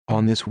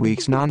On this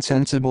week's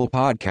Nonsensible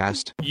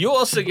podcast. You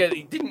also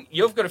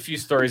you've got a few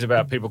stories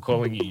about people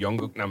calling you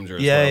Yongguk Namja as well.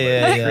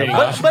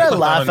 Yeah. But I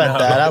laugh at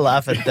that. I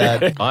laugh at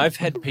that. I've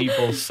had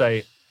people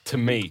say to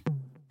me,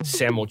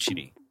 Sam or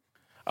Chitty.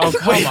 Oh,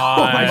 come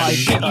on.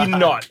 You're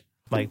not.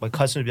 My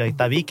cousin would be like,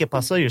 David, ¿qué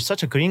pasó? You're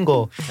such a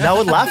gringo. And I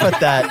would laugh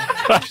at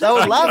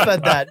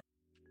that.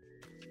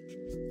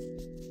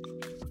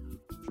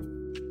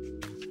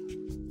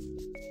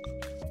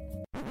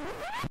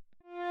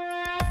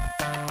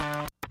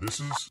 This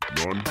is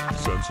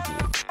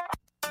Nonsensible.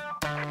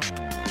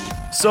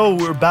 So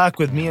we're back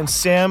with me and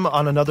Sam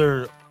on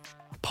another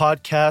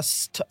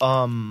podcast.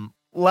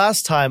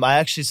 Last time I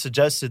actually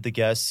suggested the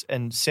guests,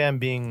 and Sam,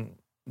 being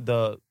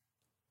the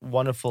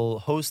wonderful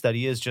host that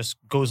he is, just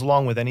goes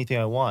along with anything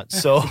I want.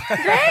 So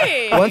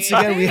once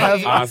again, we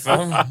have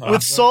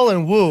with Sol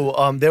and Wu.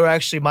 They were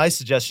actually my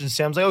suggestions.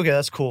 Sam's like, okay,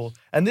 that's cool.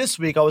 And this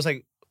week I was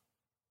like,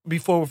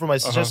 for my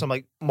suggestion, I'm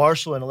like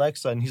MRSHLL and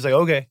AleXa, and he's like,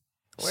 okay.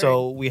 Word.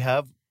 So we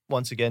have.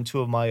 Once again,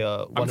 two of my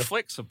I'm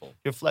flexible.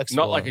 You're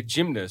flexible. Not like a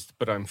gymnast,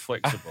 but I'm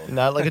flexible.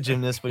 Not like a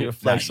gymnast, but you're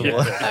flexible.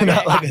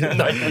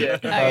 Not yet.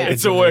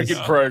 It's a work in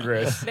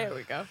progress. There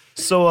we go.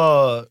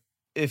 So,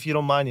 if you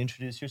don't mind,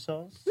 introduce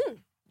yourselves.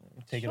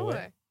 Take it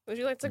away. Would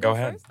you like to go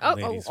ahead.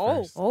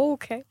 First?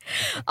 Okay.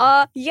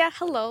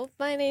 Hello.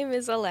 My name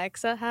is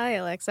AleXa. Hi,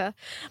 AleXa.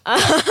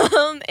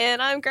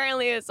 And I'm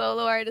currently a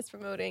solo artist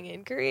promoting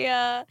in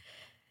Korea.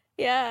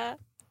 Yeah.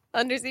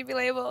 Under CP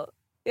label.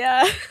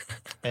 Yeah.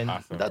 And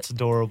that's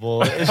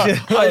adorable.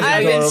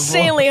 I'm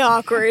insanely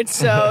awkward,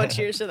 so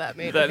cheers to that,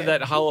 mate.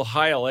 That whole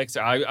hi Alexa,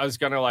 I was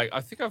gonna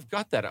I think I've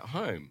got that at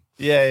home.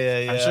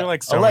 Yeah. I'm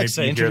sure so AleXa,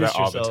 many people hear that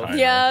all the yourself. time.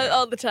 Yeah,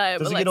 all the time.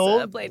 Does Alexa, it get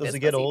old? play Does it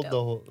get old,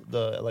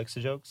 the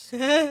AleXa jokes?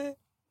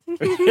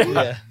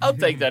 Yeah. I'll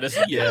take that as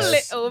a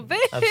yes. A little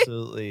bit.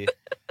 Absolutely.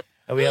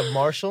 And we have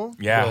MRSHLL.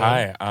 Yeah,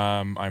 hi.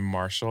 I'm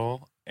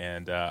MRSHLL,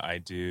 and I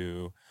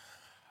do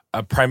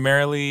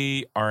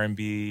primarily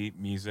R&B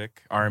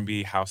music,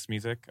 R&B house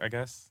music, I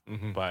guess.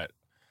 Mm-hmm. But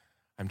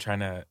I'm trying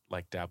to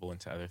dabble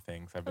into other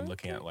things. I've been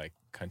looking at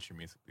country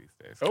music these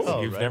days.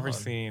 Oh, you've never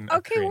seen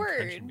a Korean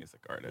country music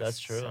artist. That's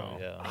true. So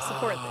yeah, I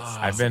support this.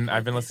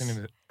 I've been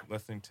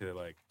listening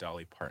to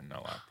Dolly Parton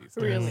a lot these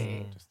days.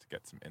 Really? Just to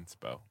get some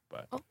inspo.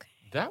 But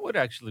that would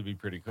actually be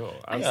pretty cool.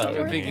 I'm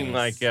thinking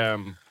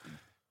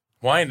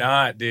why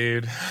not,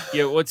 dude?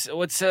 Yeah, what's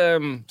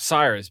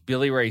Cyrus?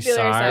 Billy Ray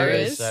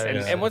Cyrus.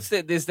 And what's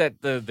there's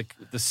the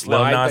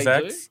slide Lil Nas they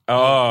X? do?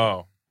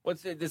 Oh.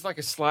 There's like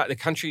a slide,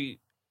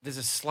 there's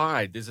a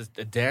slide, there's a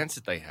dance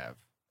that they have.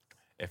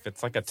 If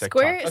it's like a TikTok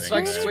Square- thing. It's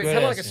like a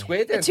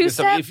square dance.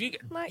 two-step?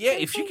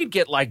 If you could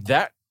get like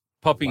that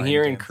popping Line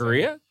here dancing. in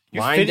Korea,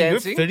 you're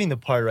fitting the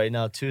part right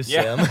now too,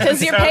 Sam.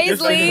 Because you're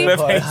Paisley.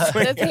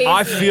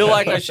 I feel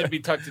like I should be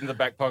tucked in the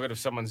back pocket of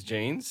someone's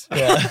jeans.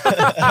 Yeah.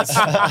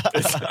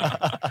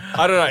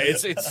 I don't know.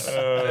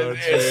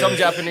 It's some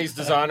Japanese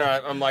designer.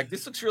 I'm like,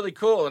 this looks really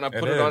cool, and I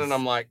put it on, and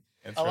I'm like,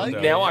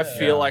 I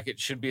feel like it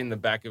should be in the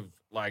back of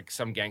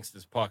some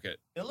gangster's pocket.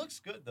 It looks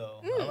good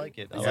though. I like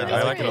it. I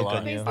like it a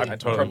lot. I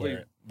totally wear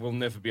it. Will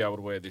never be able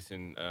to wear this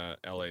in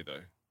LA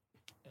though.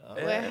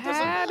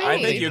 I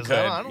think you could.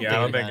 I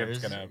don't think it's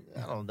gonna.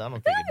 I don't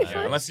think it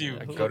matters. Unless you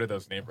go to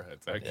those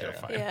neighborhoods. Okay,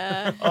 fine.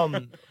 Yeah.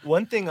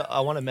 One thing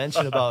I want to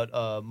mention about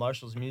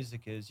MRSHLL's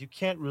music is you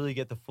can't really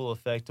get the full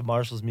effect of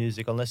MRSHLL's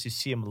music unless you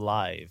see him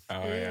live.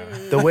 Oh yeah.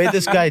 The way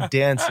this guy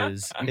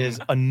dances is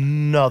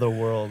another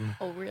world.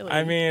 Oh really?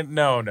 I mean,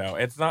 no.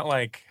 It's not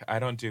like I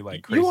don't do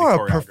crazy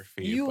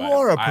choreography. You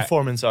are a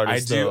performance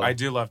artist. I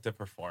do love to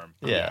perform.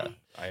 Yeah.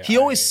 He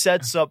always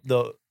sets up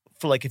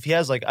for if he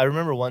has I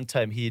remember one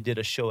time he did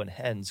a show in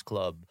Hen's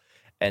Club,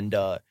 and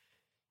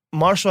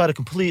MRSHLL had a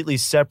completely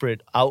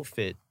separate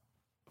outfit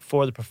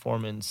for the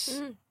performance,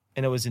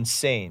 and it was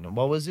insane.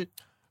 What was it?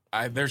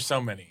 There's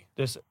so many.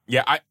 The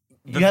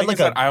thing is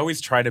that I always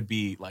try to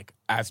be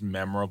as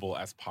memorable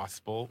as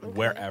possible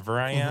wherever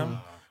I am,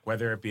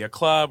 whether it be a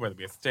club, whether it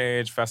be a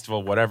stage,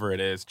 festival, whatever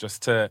it is,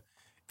 just to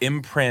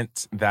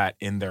imprint that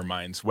in their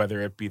minds, whether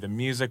it be the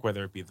music,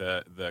 whether it be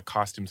the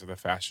costumes or the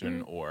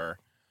fashion or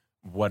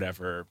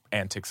whatever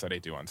antics that I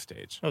do on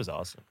stage. That was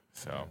awesome.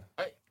 So,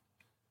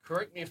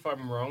 Correct me if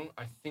I'm wrong.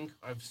 I think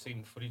I've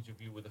seen footage of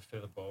you with a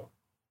feather boa.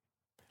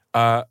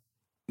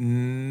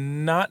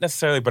 Not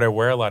necessarily, but I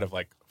wear a lot of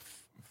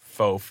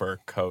faux fur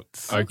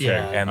coats. Okay,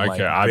 and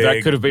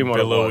that could have been what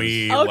it was.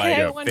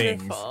 Okay,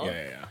 things. wonderful.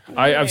 Yeah.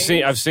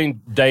 I've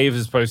seen Dave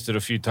has posted a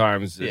few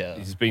times. Yeah.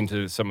 He's been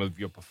to some of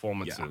your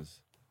performances.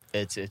 Yeah.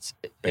 It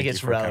Thank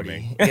gets you for rowdy.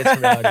 coming. It gets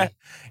rowdy.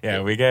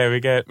 Yeah, we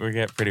get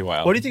pretty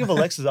wild. What do you think of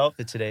Alexa's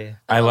outfit today?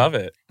 I love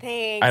it.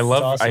 Thanks. I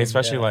love. awesome, I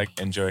especially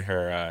enjoy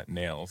her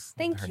nails.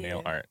 Thank her you.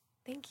 nail art.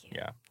 Thank you.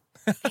 Yeah.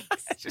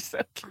 She's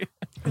so cute.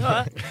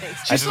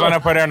 Thanks. I just want to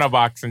put her in a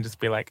box and just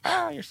be like,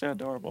 you're so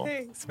adorable.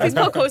 Thanks. Please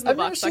put clothes in the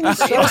box. I've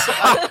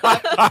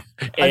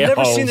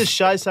never seen the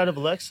shy side of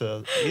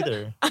Alexa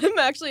either. I'm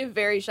actually a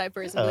very shy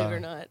person, believe it or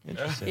not.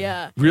 Interesting.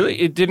 Yeah. Really,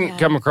 it didn't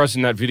come across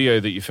in that video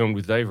that you filmed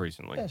with Dave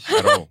recently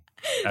at all.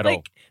 at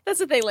all. That's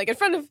the thing. Like in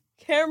front of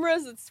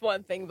cameras, it's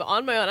one thing, but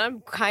on my own,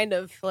 I'm kind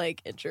of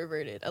like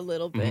introverted a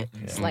little bit,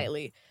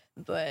 slightly.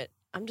 But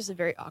I'm just a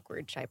very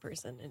awkward, shy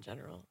person in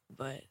general.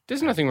 But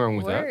there's nothing wrong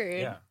with that.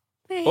 Yeah.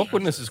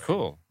 Awkwardness is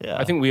cool. Yeah.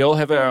 I think we all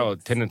have our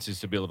tendencies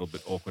to be a little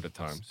bit awkward at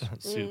times.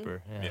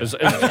 Super. Yeah.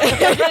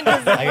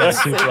 I get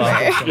super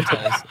awkward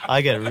sometimes.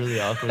 I get really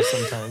awkward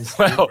sometimes.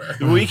 Well,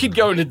 we could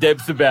go into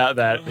depth about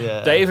that.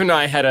 Yeah. Dave and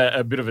I had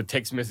a bit of a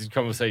text message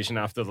conversation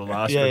after the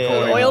last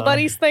recording. Oil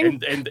buddies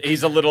thing. And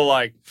he's a little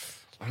like,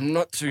 I'm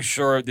not too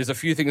sure. There's a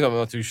few things I'm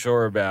not too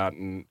sure about.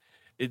 And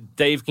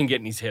Dave can get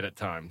in his head at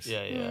times.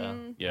 Yeah. Yeah.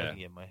 I can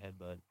get in my head,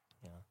 but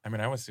I mean,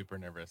 I was super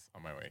nervous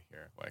on my way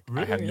here. Like,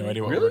 Really? I had no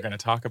idea what we were going to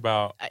talk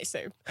about. I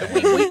say.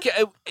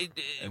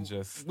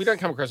 We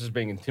don't come across as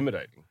being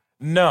intimidating.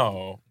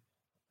 No.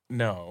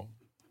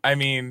 I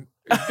mean,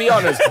 Be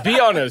honest.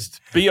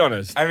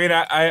 I mean,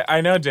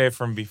 I know Dave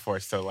from before,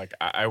 so like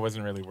I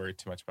wasn't really worried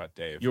too much about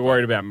Dave. You're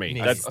worried about me.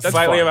 That's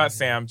slightly fine. about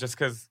Sam, just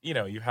because you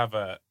have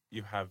the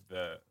you're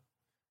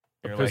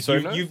like,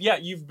 persona?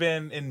 you've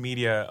been in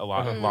media a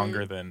lot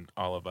longer than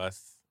all of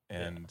us,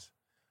 and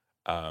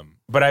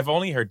but I've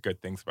only heard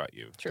good things about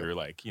you through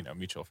like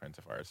mutual friends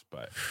of ours,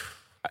 but.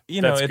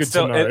 That's It good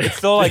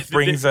still like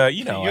brings a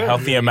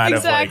healthy amount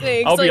of like.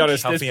 I'll be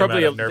honest. There's Healthy probably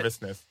amount of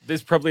nervousness.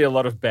 There's probably a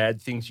lot of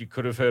bad things you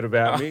could have heard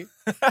about me.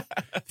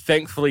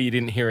 Thankfully, you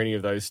didn't hear any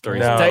of those stories.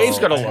 No, Dave's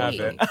got a I lot of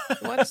it.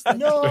 What's the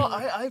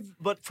no,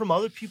 but from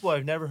other people,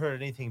 I've never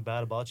heard anything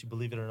bad about you.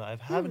 Believe it or not, I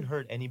haven't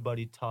heard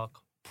anybody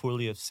talk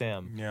poorly of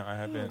Sam. Yeah, I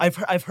haven't.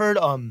 I've heard.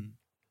 I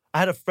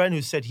had a friend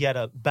who said he had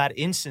a bad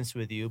instance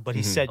with you, but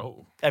he said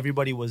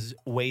everybody was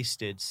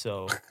wasted.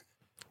 So,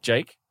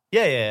 Jake.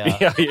 Yeah,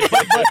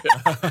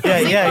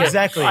 Yeah,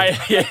 exactly.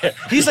 Yeah.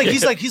 He's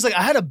like,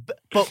 I had a,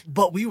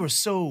 but we were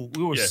so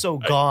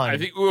gone. I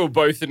think we were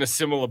both in a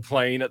similar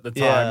plane at the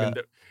time, Yeah.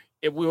 and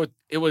it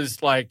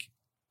was like,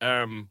 it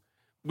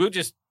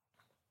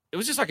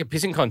was just like a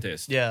pissing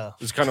contest. Yeah. It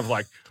was kind of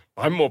like,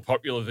 I'm more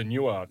popular than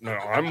you are. No,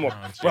 I'm more.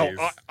 Well,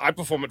 I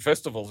perform at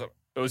festivals.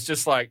 It was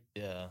just like,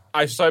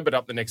 I sobered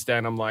up the next day,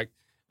 and I'm like,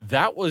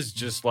 that was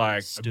just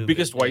like the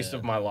biggest waste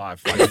of my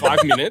life. Like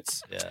 5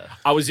 minutes. Yeah.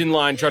 I was in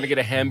line trying to get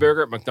a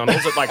hamburger at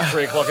McDonald's at like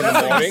 3 o'clock in the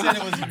morning.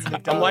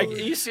 I'm like, are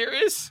you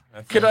serious?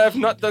 Could I have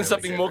not done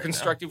something more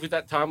constructive with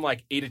that time,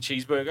 like eat a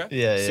cheeseburger?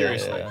 Yeah.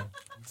 Seriously. Yeah.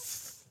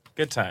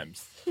 Good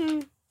times.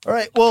 All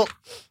right. Well,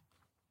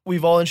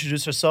 we've all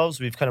introduced ourselves.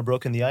 We've kind of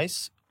broken the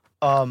ice.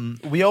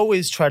 We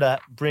always try to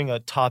bring a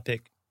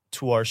topic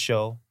to our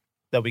show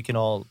that we can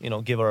all,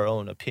 give our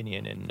own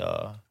opinion and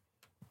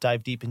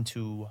dive deep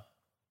into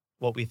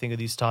what we think of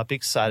these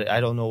topics.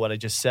 I don't know what I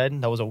just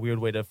said. That was a weird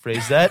way to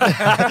phrase that.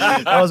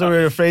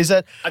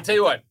 I tell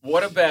you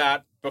what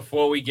about,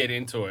 before we get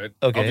into it,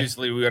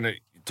 obviously we're going to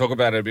talk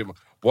about it a bit more.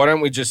 Why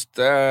don't we just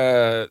do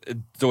a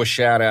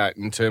shout out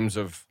in terms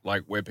of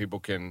like where people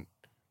can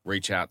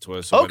reach out to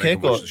us or they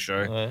can watch the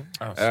show. Right.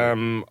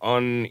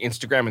 On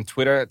Instagram and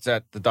Twitter, it's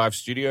at The Dive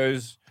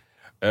Studios,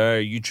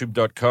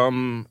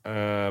 youtube.com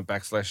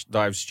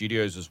 /Dive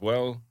Studios as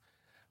well.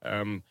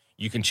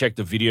 You can check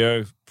the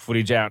video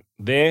footage out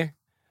there.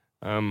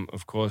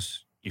 Of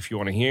course, if you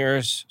want to hear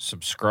us,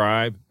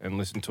 subscribe and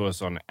listen to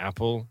us on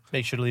Apple.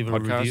 Make sure to leave a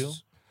podcasts review.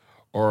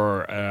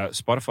 Or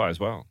Spotify as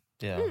well.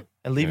 Yeah.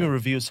 And leaving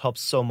reviews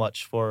helps so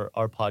much for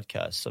our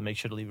podcast. So make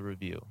sure to leave a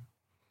review.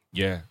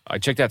 Yeah. I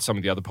checked out some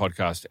of the other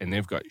podcasts and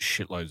they've got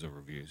shitloads of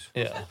reviews.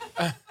 Yeah.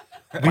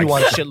 We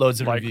want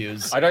shitloads of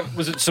reviews.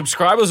 Was it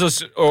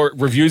subscribers or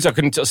reviews? I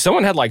couldn't tell.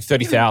 Someone had like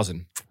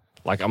 30,000.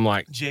 I'm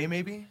like, Jay,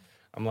 maybe?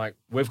 I'm like,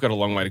 we've got a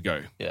long way to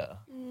go. Yeah.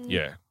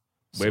 Yeah.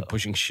 We're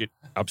pushing shit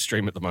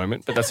upstream at the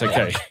moment, but that's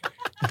okay.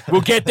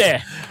 We'll get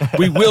there.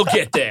 We will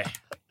get there.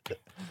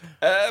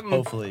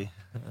 Hopefully.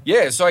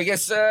 Yeah, so I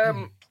guess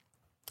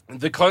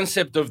the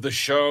concept of the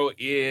show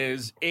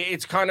is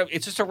it's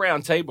just a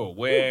round table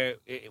where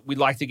we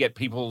like to get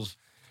people's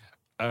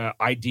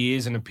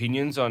ideas and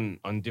opinions on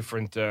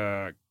different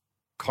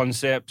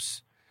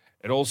concepts.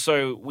 And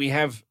also, we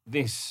have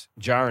this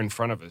jar in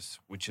front of us,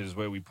 which is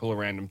where we pull a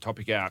random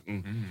topic out.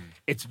 And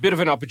it's a bit of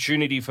an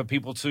opportunity for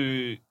people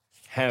to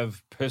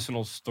have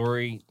personal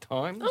story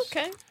times.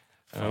 Okay.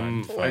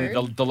 And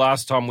the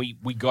last time we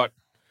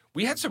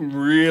had some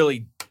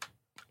really,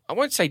 I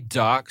won't say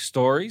dark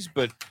stories,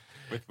 but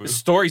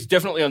stories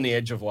definitely on the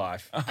edge of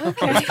life.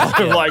 Okay.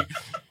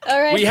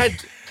 All right. We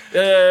had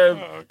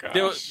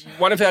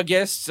one of our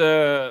guests,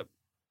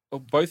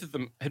 both of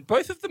them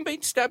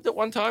been stabbed at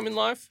one time in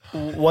life?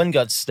 One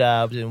got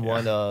stabbed and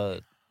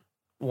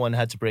one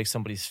had to break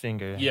somebody's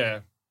finger. Yeah.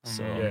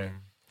 So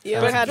You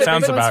ever had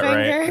sounds someone's about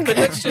finger? right. But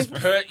that's just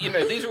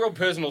these are all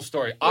personal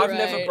stories. I've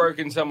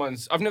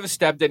never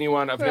stabbed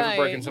anyone. I've never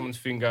broken someone's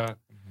finger.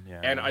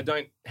 Yeah. And I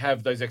don't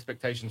have those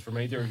expectations from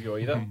either of you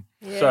either.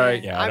 Yeah. So I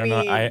don't know.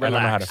 I don't know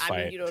how to relax.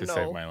 fight you don't to know.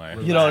 save my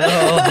life. You don't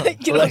know. You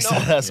don't Alexa know.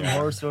 has some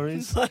horror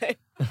stories.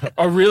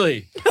 Oh,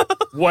 really?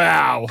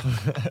 Wow.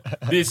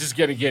 This is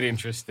going to get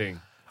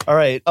interesting. All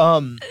right.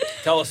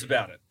 Tell us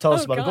about it. Tell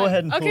us about it. Go God.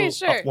 ahead and Okay, pull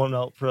sure. up one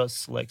out for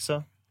us,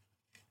 Alexa.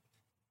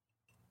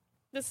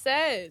 This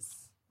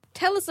says,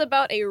 Tell us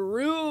about a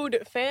rude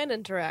fan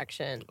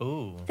interaction.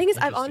 Ooh. Thing is,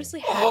 I've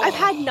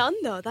had none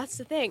though. That's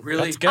the thing.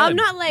 Really? That's good. I'm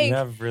not like You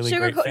have really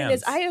great sugarcoating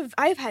this. fans.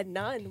 I've had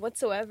none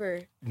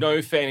whatsoever.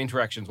 No fan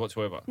interactions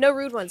whatsoever. No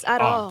rude ones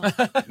at all.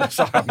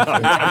 Sorry,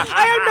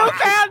 I have no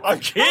fans. I'm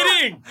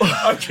kidding.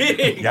 I'm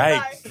kidding.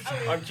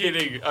 Yikes. I'm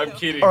kidding. I'm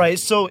kidding. All right,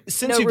 so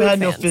since No you've rude had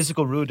no fans.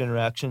 physical rude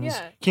interactions, Yeah.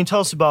 can you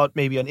tell us about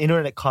maybe an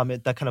internet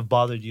comment that kind of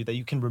bothered you that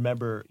you can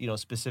remember,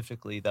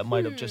 specifically that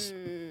might have just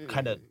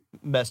kind of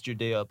messed your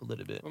day up a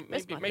little bit? Well,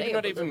 Messed maybe my day not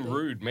up a even little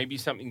bit. rude. Maybe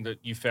something that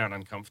you found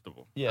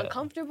uncomfortable. Yeah.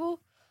 Uncomfortable?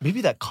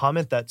 Maybe that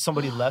comment that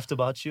somebody left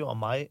about you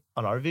on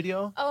our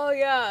video. Oh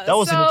yeah. That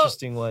was an So,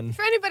 interesting one.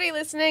 For anybody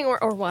listening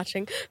or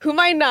watching who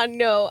might not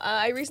know,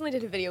 I recently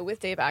did a video with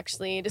Dave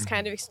actually, just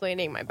kind of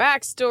explaining my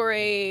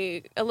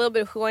backstory, a little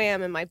bit of who I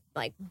am and my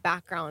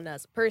background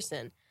as a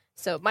person.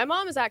 So my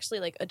mom is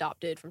actually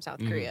adopted from South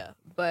Korea,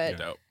 but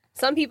Dope.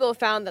 some people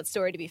found that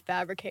story to be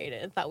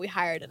fabricated and thought we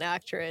hired an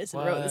actress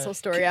and wrote this whole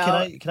story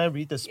out. Can I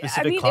read the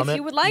specific I mean, comment? if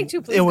you would like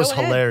to, please It was go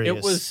ahead. hilarious.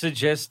 It was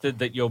suggested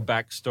that your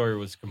backstory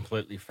was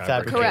completely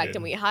fabricated. Correct,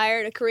 and we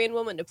hired a Korean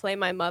woman to play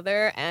my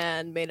mother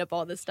and made up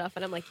all this stuff,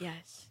 and I'm like,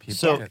 yes.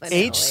 So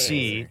Yes,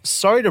 HC,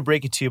 sorry to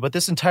break it to you, but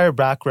this entire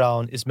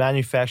background is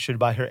manufactured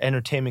by her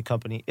entertainment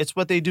company. It's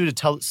what they do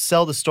to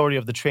sell the story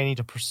of the trainee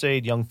to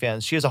persuade young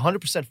fans. She is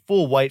 100%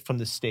 full white from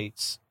the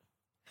States.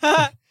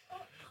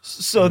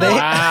 So they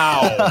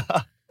Wow.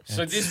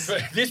 So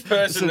this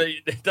person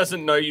that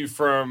doesn't know you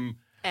from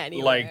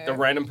Anywhere. the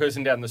random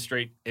person down the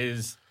street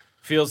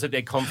feels that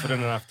they're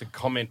confident enough to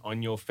comment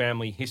on your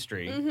family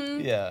history,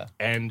 Yeah.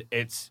 and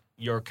it's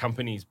your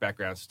company's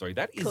background story.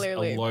 That is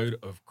Clearly. a load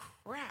of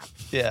crap.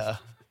 Yeah.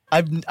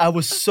 I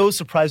was so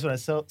surprised when I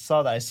saw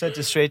that. I sent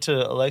it straight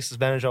to Alexa's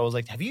manager. I was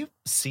like, have you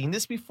seen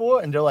this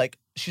before? And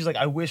she's like,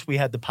 I wish we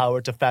had the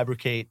power to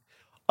fabricate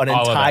an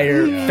All of that,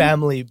 entire yeah.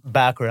 family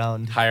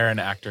background. Hire an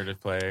actor to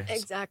play.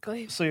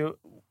 Exactly. So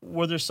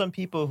were there some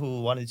people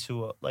who wanted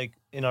to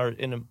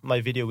in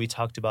my video we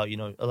talked about,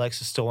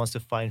 Alexa still wants to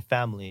find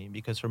family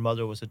because her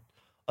mother was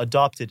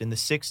adopted in the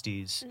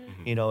 60s,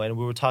 and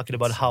we were talking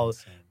about how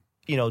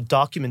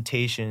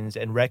documentations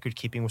and record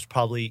keeping was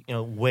probably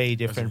way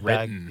different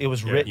back. written. It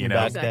was Yeah, written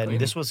back Exactly. then.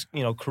 This was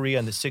Korea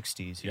in the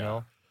 60s, you Yeah.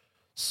 know.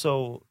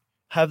 So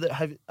have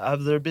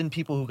there been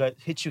people who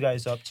hit you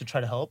guys up to try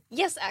to help?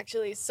 Yes,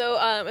 actually. So,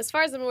 as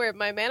far as I'm aware,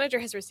 my manager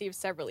has received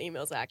several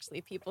emails,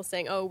 actually. People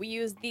saying, oh, we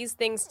use these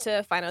things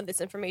to find out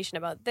this information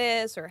about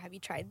this, or have you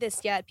tried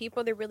this yet?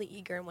 People, they're really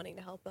eager and wanting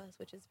to help us,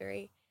 which is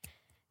very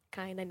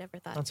kind. I never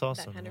thought That's that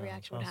awesome. kind of Yeah,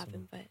 reaction that's would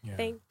awesome. happen, but Yeah.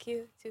 thank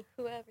you to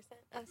whoever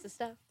sent us the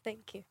stuff.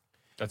 Thank you.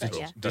 That's But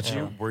cool.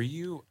 yeah. Were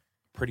you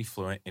pretty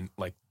fluent in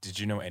did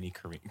you know any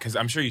Korean? Because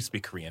I'm sure you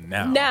speak Korean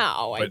now.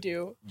 Now I but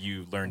do.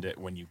 You learned it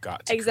when you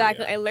got to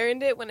Exactly. Korea. I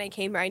learned it when I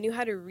came here. I knew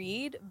how to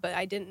read, but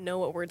I didn't know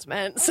what words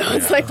meant. So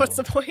it's like, what's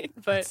the point?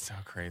 But That's so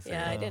crazy.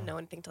 yeah, I didn't know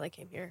anything till I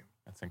came here.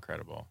 That's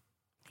incredible.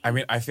 I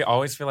mean,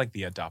 always feel like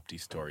the adoptee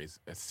stories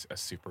is a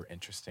super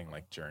interesting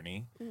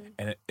journey,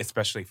 and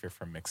especially if you're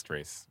from mixed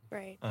race,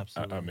 Right.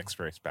 Absolutely. a mixed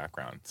race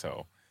background.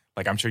 So,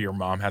 I'm sure your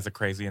mom has a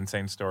crazy,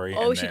 insane story.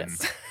 Oh, and she then,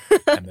 does.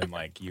 and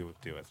then you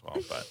do as well.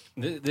 But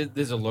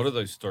There's a lot of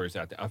those stories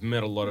out there. I've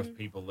met a lot of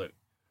people that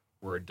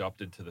were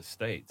adopted to the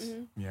States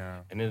yeah,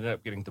 and ended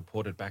up getting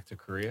deported back to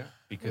Korea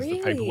because Really?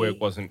 the paperwork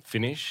wasn't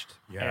finished.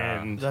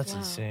 Yeah. And That's Wow.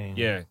 insane.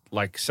 yeah,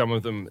 some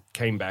of them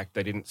came back,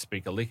 they didn't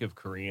speak a lick of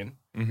Korean.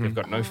 Mhm. They've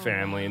got no Oh,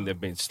 family wow. and they've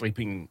been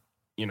sleeping,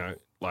 They're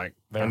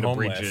under homeless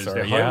bridges. or-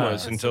 They're yeah.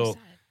 homeless That's so until,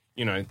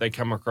 sad. they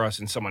come across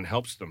and someone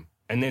helps them.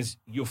 And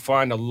you'll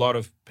find a lot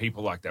of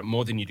people like that,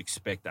 more than you'd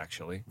expect,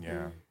 actually.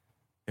 yeah.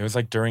 It was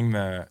during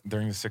the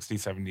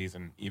 60s, 70s,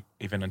 and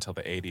even until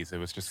the 80s. It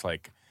was just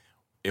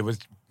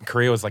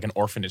Korea was like an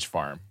orphanage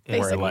farm where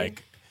Basically.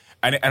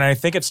 and I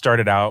think it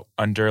started out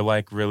under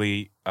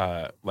really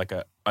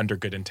under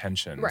good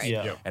intentions, Right.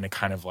 Yeah. Yep. and it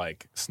kind of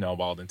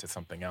snowballed into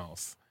something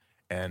else,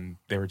 and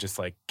they were just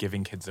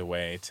giving kids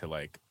away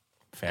to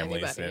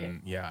families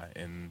Anybody.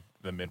 in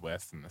the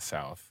Midwest and the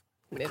South,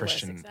 Midwest,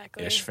 Christian-ish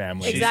exactly.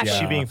 families, Exactly.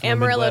 She being from the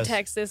Amarillo, Midwest.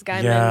 Texas,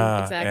 Guyman.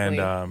 yeah, Exactly.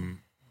 and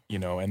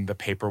and the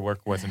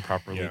paperwork wasn't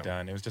properly Yeah.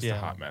 done. It was just Yeah. a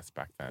hot mess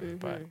back then.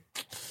 But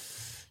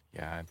Mm-hmm.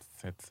 yeah,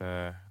 it's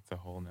a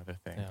whole nother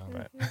thing. Yeah.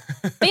 But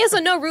But yeah, so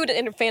no rude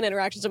fan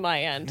interactions on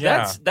my end.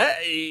 Yeah.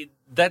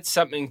 That's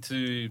something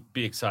to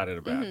be excited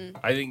about. Mm-hmm.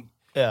 I think,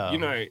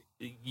 Yeah.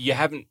 you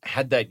haven't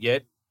had that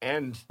yet.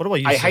 And What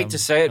about you, I Sam? hate to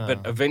say it,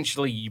 but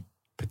eventually you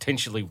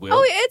potentially will.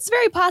 Oh, it's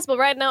very possible.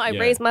 Right now, I Yeah.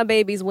 raise my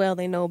babies well.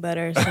 They know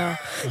better. So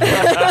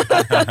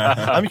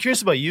I'm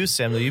curious about you,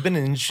 Sam. Though you've been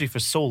in the industry for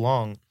so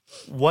long,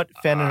 what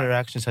fan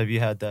interactions have you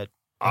had that?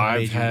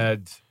 I've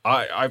had.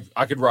 I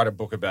could write a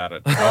book about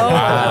it.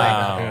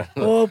 Wow.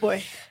 oh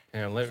boy.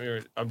 Yeah,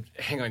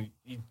 hang on.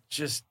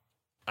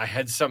 I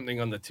had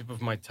something on the tip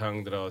of my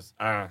tongue that I was.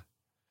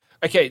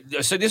 Okay,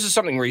 so this is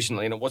something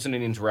recently, and it wasn't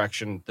an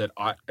interaction that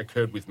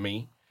occurred with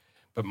me,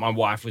 but my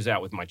wife was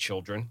out with my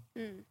children,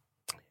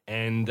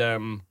 and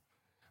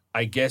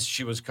I guess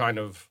she was kind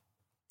of.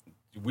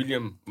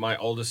 William, my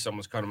oldest son,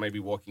 was kind of maybe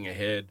walking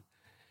ahead,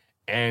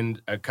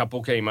 and a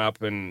couple came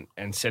up and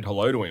said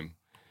hello to him,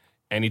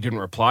 and he didn't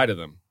reply to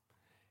them.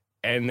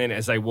 And then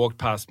as they walked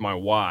past my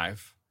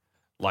wife,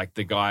 like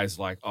the guy's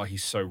like, "Oh,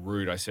 he's so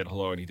rude. I said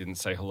hello and he didn't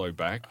say hello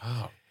back."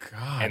 Oh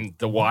God! And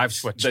the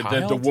wife's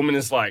the woman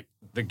is like,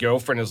 the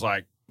girlfriend is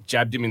like,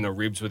 jabbed him in the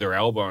ribs with her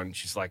elbow, and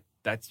she's like,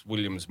 "That's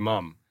William's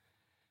mum."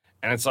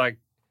 And it's like,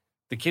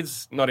 the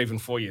kid's not even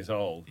 4 years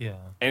old. Yeah.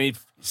 And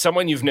if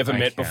someone you've never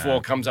met before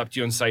comes up to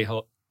you and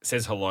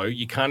says hello,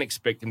 you can't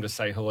expect him to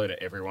say hello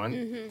to everyone.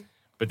 Mm-hmm.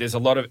 But there's a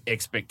lot of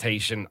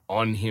expectation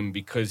on him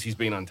because he's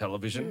been on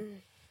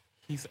television.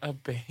 He's a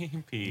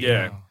baby.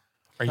 Yeah.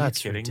 Are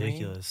That's you kidding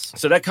ridiculous.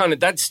 So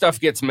that stuff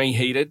gets me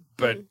heated.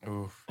 But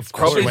Oof.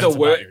 Probably Especially when the it's about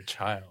worst. your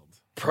child.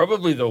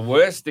 Probably the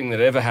worst thing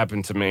that ever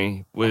happened to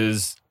me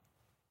was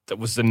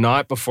the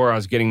night before I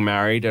was getting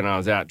married, and I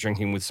was out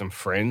drinking with some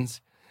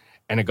friends,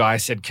 and a guy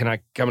said, "Can I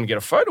come and get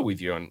a photo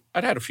with you?" And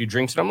I'd had a few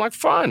drinks, and I'm like,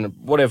 "Fine,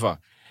 whatever."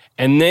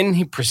 And then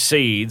he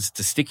proceeds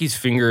to stick his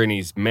finger in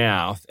his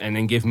mouth and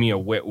then give me a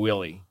wet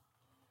willy.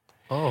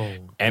 Oh.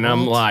 And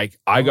I'm like,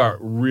 I got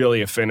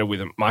really offended with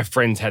him. My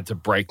friends had to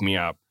break me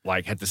up,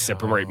 like had to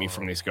separate me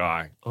from this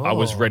guy. I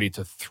was ready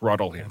to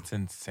throttle him. That's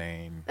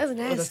insane. That's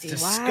nasty. Why?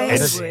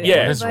 disgusting. would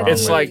Yeah, What is wrong anybody-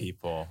 it's with like-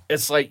 people?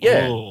 It's like,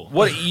 yeah, Whoa.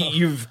 what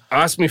you've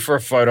asked me for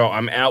a photo.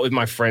 I'm out with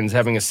my friends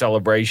having a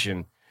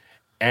celebration,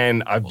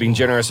 and I've been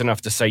generous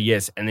enough to say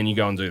yes, and then you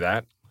go and do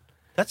that.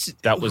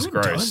 That was who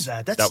gross. Does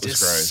that? That's That was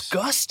gross.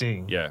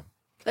 disgusting. Yeah.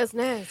 That's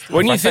nasty.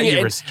 When you fact that think you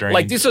it- restrained-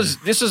 like this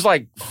was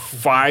like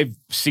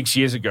 5-6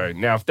 years ago.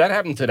 Now, if that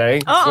happened today,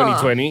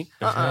 2020,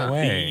 No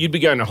way. you'd be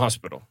going to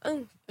hospital.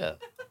 Yeah.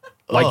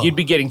 Like Oh. you'd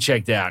be getting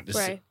checked out. Just-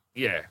 Right.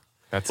 Yeah.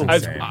 That's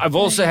I've insane. I've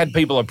also had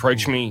people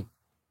approach me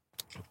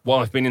while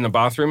I've been in the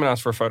bathroom and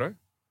ask for a photo,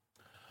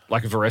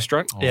 like of a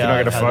restaurant. Yeah, Can I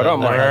get a I've had photo? that.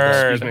 I'm like,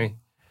 Word. excuse me.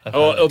 I've had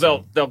Or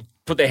that they'll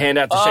put their hand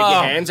out to shake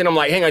your hands, and I'm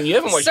like, hang on, you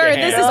haven't washed Sir, your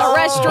this hands. is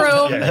a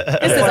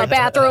restroom. This is a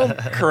bathroom.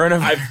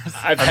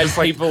 Coronavirus. I've had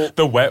people.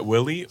 The wet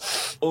willy.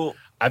 Oh,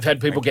 I've had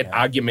people get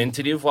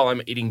argumentative while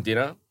I'm eating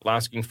dinner,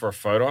 asking for a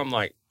photo. I'm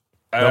like,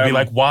 they'll be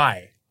like,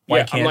 "Why? Why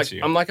yeah, can't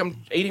you?"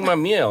 I'm eating my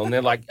meal, and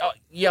they're like, "Oh,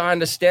 yeah, I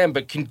understand,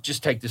 but can you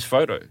just take this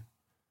photo?"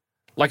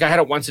 Like I had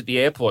it once at the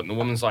airport, and the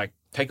woman's like,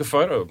 "Take a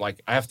photo."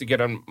 Like I have to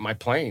get on my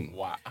plane.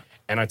 Wow.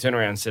 And I turned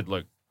around and said,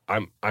 "Look,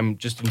 I'm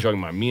just enjoying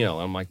my meal."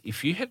 I'm like,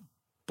 if you had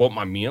bought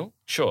my meal,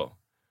 sure,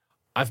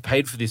 I've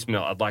paid for this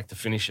meal. I'd like to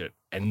finish it,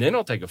 and then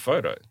I'll take a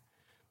photo.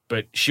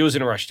 But she was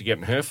in a rush to get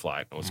in her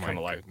flight. It was kind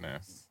of like,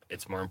 goodness.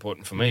 it's more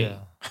important for me. Yeah.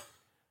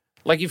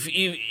 Like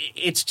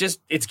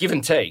it's give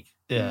and take.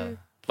 Yeah.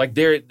 Like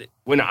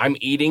when I'm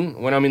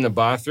eating, when I'm in the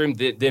bathroom,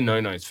 they're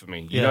no-nos for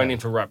me. You Yeah. don't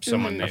interrupt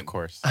someone then. Of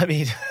course. I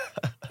mean,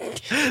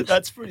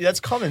 that's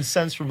common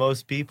sense for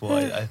most people.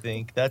 I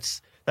think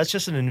that's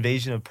just an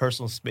invasion of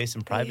personal space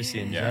and privacy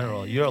in Yeah.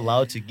 general. You're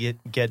allowed to get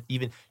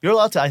even. You're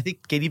allowed to, I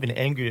think, get even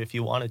angry if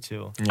you wanted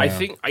to. I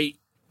think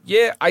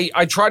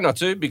I try not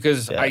to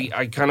because Yeah.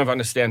 I kind of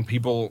understand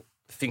people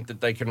think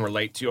that they can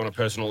relate to you on a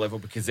personal level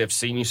because they've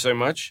seen you so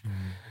much.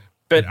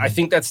 But I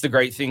think that's the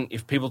great thing.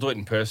 If people do it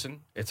in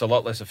person, it's a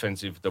lot less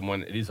offensive than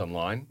when it is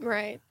online.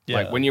 Right. Yeah.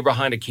 Like when you're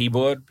behind a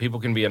keyboard, people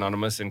can be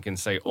anonymous and can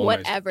say almost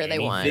Whatever they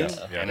want. anything.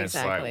 Yeah. And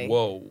Exactly. it's like,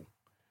 whoa,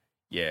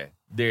 yeah.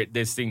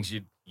 There's things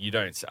you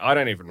don't say. I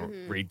don't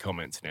even read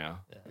comments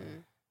now.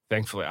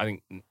 Thankfully, I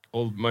think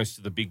most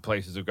of the big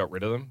places have got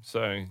rid of them.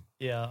 So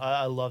Yeah,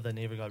 I love that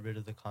Naver got rid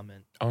of the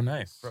Oh,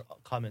 nice. for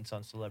comments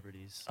on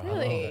celebrities. I Really?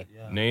 love that,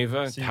 yeah.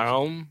 Neva, So you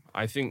Palm,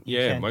 I think, You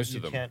yeah, can't- most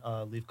of them. You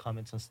can't leave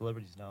comments on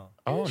celebrities now.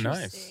 Oh,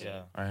 nice. Interesting.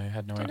 Yeah. I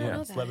had no Don't idea. know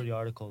that. Celebrity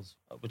articles,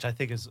 which I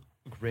think is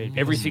great.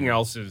 Everything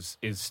else is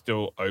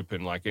still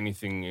open, like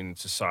anything in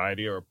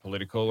society or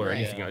political or Right.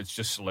 anything. Yeah. It's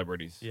just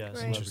celebrities. Yeah, Right.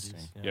 celebrities.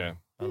 Interesting. Yeah.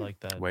 I like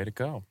that. Way to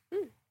go.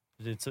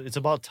 It's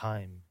about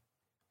time.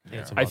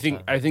 Yeah. It's I about think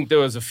time. I think there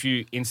was a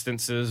few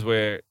instances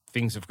where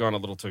things have gone a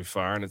little too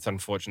far, and it's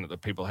unfortunate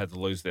that people had to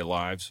lose their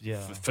lives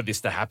Yeah. for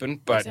this to happen.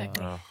 But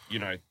Exactly. you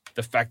know,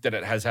 the fact that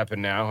it has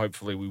happened now,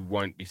 hopefully, we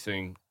won't be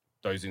seeing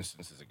those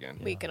instances again.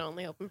 We can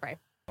only hope and pray.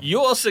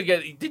 You also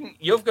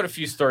you've got a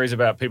few stories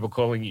about people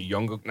calling you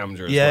Yongguk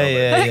Namja as Yeah, well.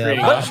 yeah, yeah.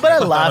 Korean But I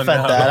laugh Oh,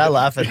 at no. that. I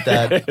laugh at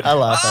that. I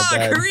laugh at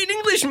that. Korean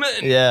Englishman.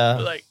 Yeah.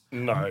 Like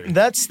no.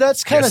 That's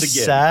kind of Yes,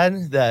 again.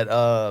 sad that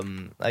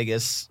I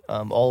guess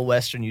all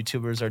Western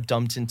YouTubers are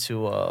dumped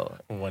into One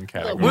we,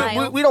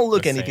 category. we don't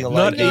look The anything same.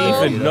 alike. Not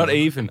No. even, not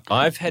even.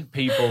 I've had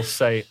people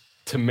say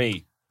to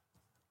me,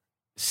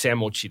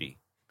 Sam or Chitty.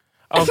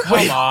 Oh, come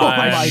on.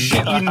 I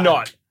shit you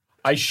not.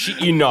 I shit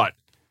you not.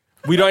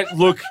 We don't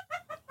look.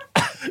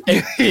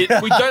 We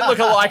don't look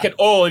alike at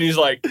all. And he's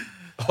like,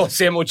 "Oh,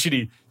 Sam or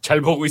Chitty,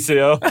 잘 보고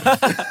있어요."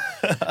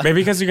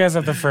 Maybe because you guys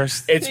have the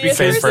first. It's Yeah, because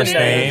same the first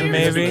name,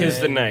 It's maybe? because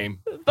the name.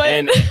 But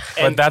And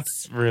But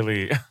that's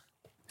really.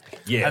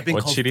 yeah, I've been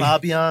What, called Chitty?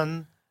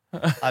 Fabian.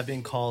 I've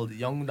been called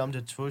Young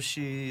Namja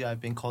Toshi. I've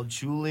been called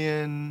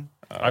Julian.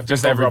 I've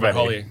just just Robert everybody.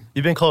 Holly.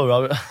 You've been called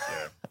Robert.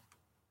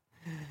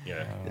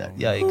 Yeah.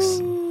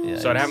 Yikes. Yeah,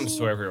 So it happens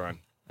to everyone.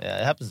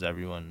 Yeah, it happens to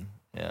everyone.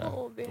 Yeah.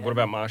 Oh, man. What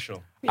about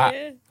Marshall?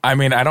 Yeah. I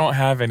mean, I don't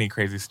have any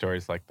crazy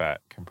stories like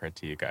that compared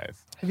to you guys.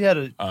 Have you had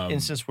an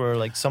instance where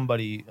like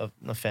somebody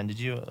offended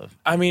you?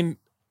 I mean,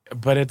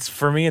 but it's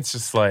for me, it's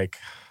just like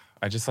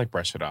I just like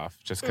brush it off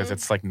just because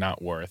it's like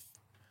not worth.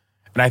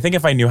 And I think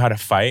if I knew how to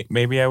fight,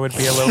 maybe I would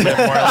be a little bit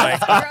more like,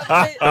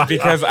 but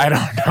because I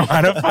don't know how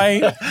to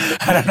fight,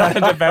 I don't know how to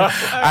defend.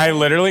 I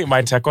literally,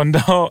 my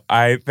taekwondo,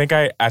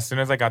 as soon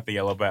as I got the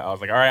yellow belt, I was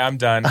like, all right, I'm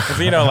done. Because,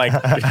 like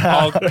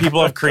all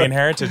people of Korean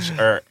heritage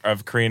or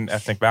of Korean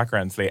ethnic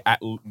backgrounds,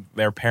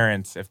 their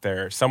parents, if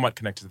they're somewhat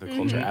connected to the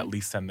culture, at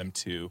least send them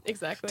to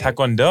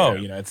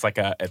taekwondo. Yeah.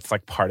 It's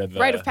like part of the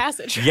rite of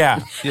passage.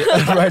 Yeah.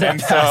 Right. And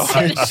so,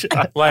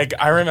 like,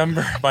 I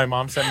remember my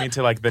mom sent me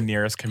to like the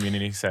nearest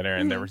community center,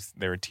 and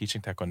they were teaching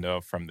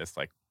taekwondo from this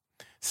like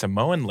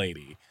Samoan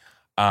lady,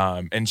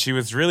 and she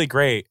was really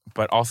great,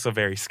 but also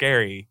very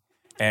scary.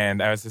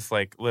 And I was this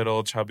like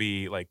little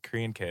chubby like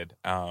Korean kid.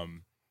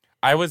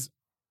 I was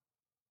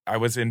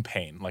in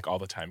pain like all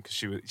the time because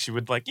she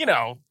would like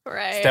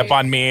step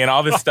on me and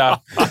all this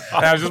stuff,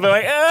 and I was just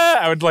like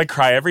I would like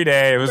cry every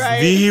day. It was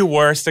the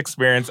worst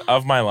experience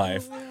of my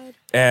life.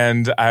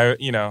 And I,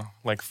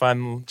 like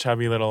fun,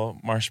 chubby little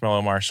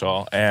marshmallow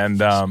Marshall.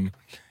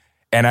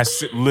 And I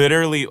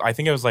literally, I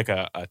think it was like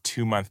a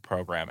 2-month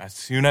program. As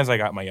soon as I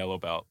got my yellow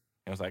belt,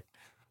 I was like,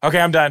 okay,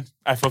 I'm done.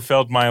 I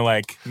fulfilled my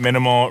like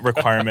minimal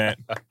requirement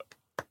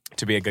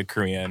to be a good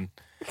Korean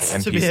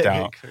and peaced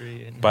out.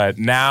 But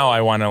now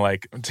I want to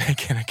like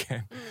take it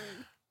again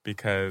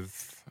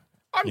because,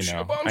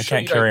 I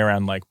can't carry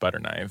around like butter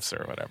knives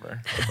or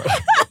whatever.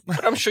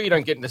 But I'm sure you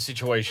don't get into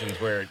situations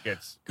where it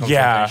gets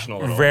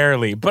confrontational. Yeah,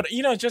 rarely. But,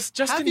 just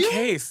in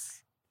case.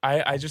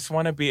 I just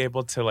want to be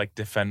able to like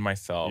defend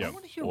myself. I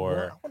want to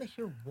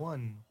hear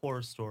one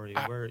horror story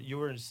where you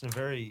were just in a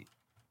very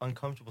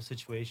uncomfortable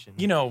situation.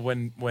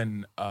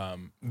 When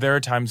there are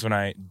times when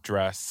I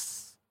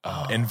dress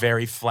in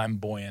very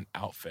flamboyant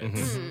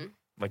outfits,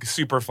 like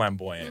super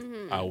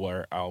flamboyant. I'll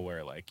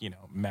wear like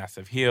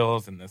massive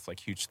heels and this like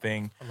huge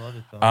thing. I love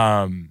it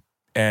though.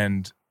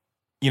 And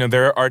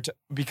there are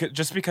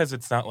because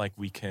it's not like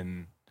we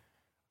can.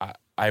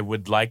 I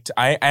would like to.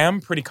 I am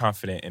pretty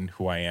confident in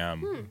who I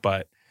am,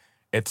 but.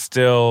 It's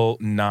still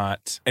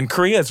not, and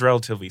Korea is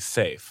relatively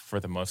safe for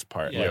the most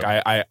part.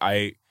 Yeah. Like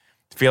I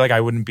feel like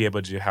I wouldn't be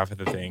able to do half of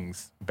the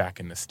things back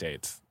in the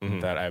States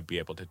that I'd be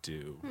able to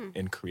do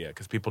in Korea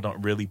because people don't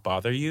really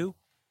bother you.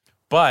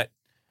 But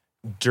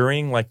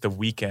during like the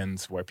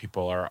weekends where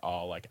people are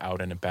all like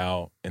out and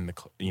about in the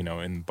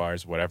in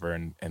bars, whatever,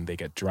 and they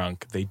get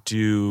drunk, they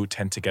do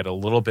tend to get a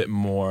little bit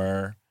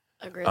more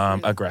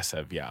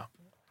aggressive. Yeah,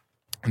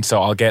 and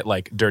so I'll get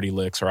like dirty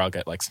looks or I'll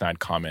get like snide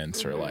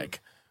comments or like.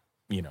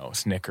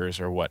 Snickers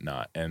or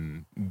whatnot.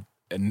 And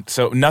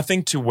so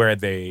nothing to where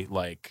they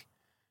like,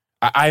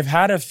 I've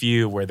had a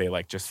few where they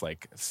like, just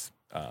like,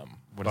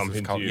 what is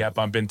this called? Yeah,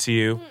 bump into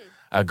you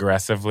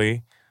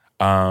aggressively.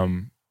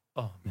 But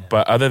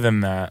other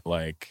than that,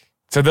 like,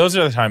 so those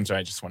are the times where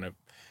I just want to,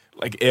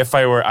 like, if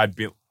I were, I'd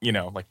be,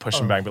 like push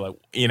them back and be like,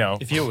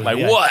 if you were,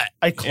 like, what?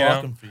 I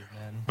clock them for you,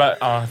 man. But,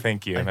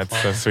 thank you.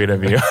 That's so sweet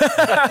of you.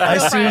 I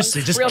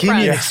seriously, just give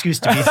me an excuse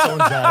to beat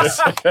someone's ass.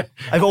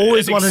 I've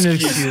always wanted an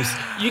excuse.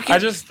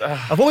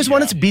 I've always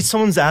wanted to beat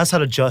someone's ass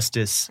out of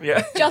justice.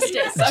 Yeah.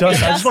 Justice. I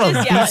just want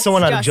to beat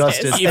someone out of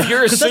justice. If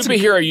you're a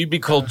superhero, you'd be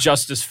called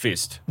Justice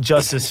Fist.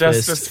 Justice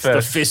Fist.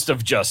 The fist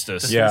of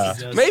justice. Yeah.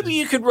 Maybe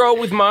you could roll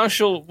with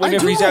Marshall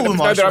whenever he's out of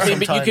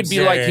but you could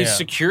be like his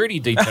security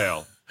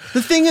detail.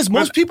 The thing is,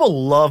 most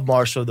people love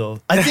Marshall,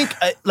 though. I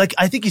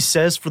think he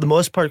says, for the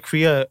most part,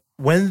 Korea,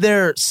 when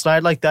they're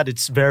snide like that,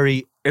 it's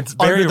very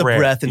under the rare.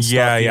 breath and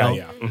stuff. Yeah.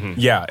 Mm-hmm.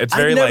 Yeah, it's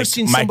very like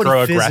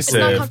microaggressive. It's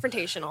not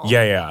confrontational.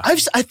 Yeah.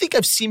 I think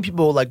I've seen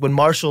people like when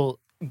Marshall,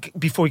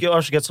 before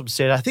Marshall gets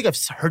upset, I think I've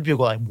heard people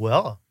go like,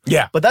 well.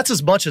 Yeah. But that's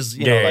as much as,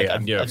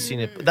 I've seen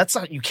it. But that's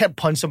not, you can't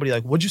punch somebody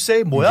like, what'd you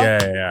say? Well?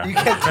 Yeah. You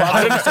can't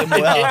clock them and say,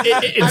 well.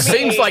 It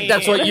seems like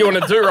that's what you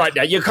want to do right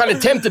now. You're kind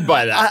of tempted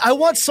by that. I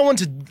want someone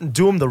to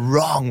do them the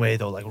wrong way,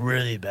 though, like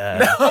really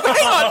bad.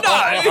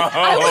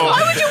 Why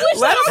would you wish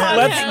that upon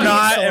Let's him?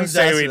 not and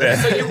say we did.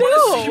 So you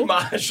want to see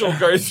Marshall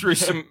go through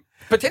some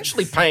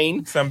potentially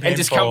pain Some and painful-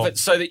 discomfort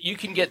so that you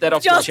can get that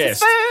off your Justice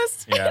chest.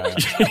 first.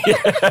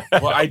 Yeah.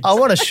 Well, I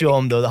want to show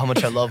him, though, how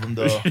much I love him,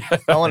 though.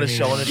 I want to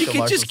show You can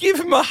Marshall. just give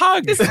him a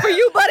hug. This is for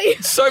you, buddy.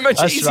 It's so much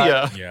That's easier.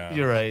 right. Yeah.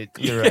 You're right.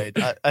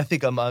 I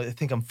think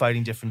I'm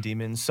fighting different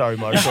demons. Sorry,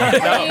 Marshall. I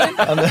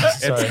mean,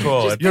 Sorry. It's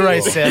cool. You're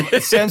right, Sam.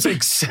 Sam's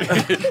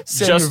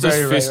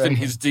Justice Fist and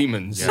his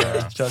demons.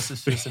 Yeah,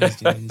 Justice Fist and his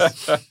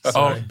demons.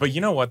 But you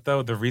know what,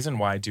 though? The reason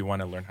why I do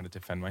want to learn how to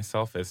defend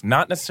myself is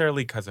not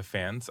necessarily because of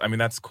fans. I mean,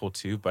 that's cool,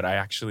 too. But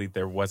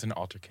there was an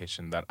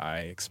altercation that I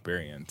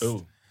experienced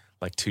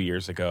like 2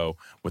 years ago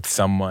with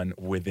someone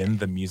within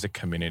the music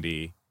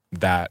community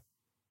that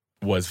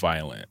was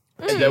violent.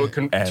 And they were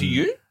to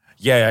you?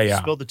 Yeah.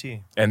 Spill the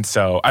tea. And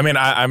so, I mean,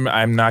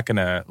 I'm not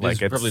gonna like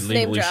There's probably legal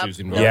Name drop. issues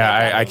involved.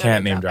 Yeah, I No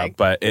can't name name dropping.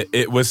 drop, but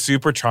it was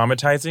super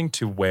traumatizing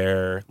to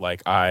where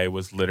like I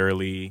was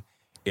literally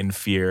in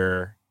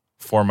fear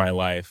for my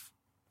life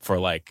for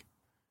like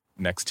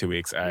next 2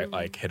 weeks, I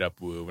like hit up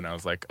Woo and I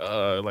was like,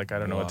 like I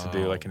don't know what to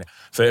do. Like,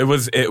 so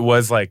it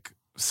was like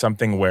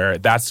something where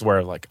that's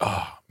where like,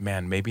 oh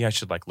man, maybe I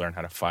should like learn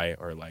how to fight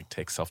or like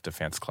take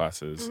self-defense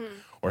classes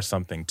or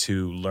something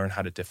to learn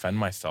how to defend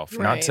myself,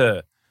 not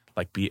to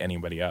like beat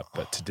anybody up,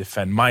 but to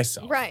defend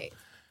myself. Right.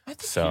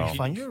 So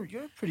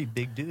you're a pretty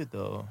big dude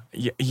though.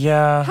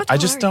 Yeah. I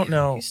just don't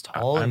know. He's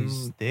tall.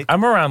 He's thick.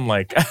 I'm around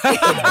like. Hang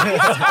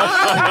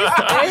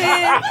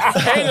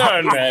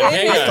on, man.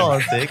 Hang He's tall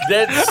on. and thick.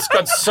 That's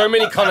got so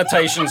many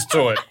connotations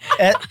to it.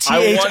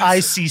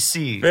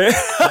 THICC.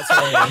 That's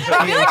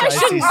what I mean.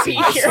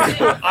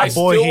 THICC. I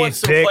still want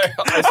some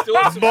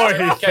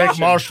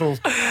Marshall.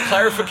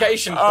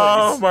 clarification, please.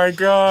 Oh my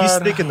god. He's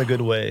thick in the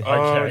good way.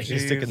 Okay.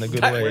 He's thick in the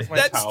good way.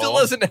 That still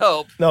doesn't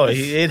help. No,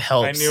 it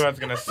helps. I knew I was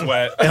gonna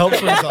sweat. It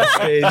helps when he's on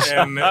stage.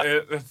 And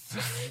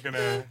it's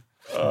gonna.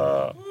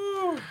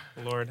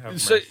 Lord have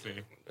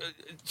mercy.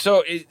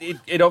 So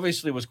it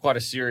obviously was quite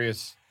a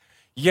serious.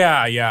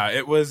 Yeah.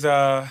 It was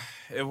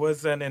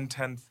an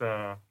intense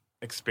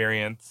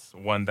experience,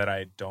 one that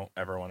I don't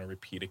ever want to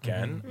repeat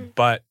again.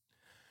 But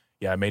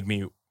yeah, it made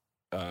me.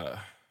 I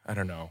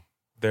don't know.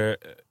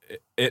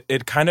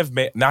 It kind of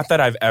made, not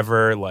that I've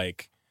ever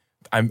like,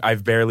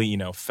 I've barely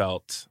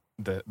felt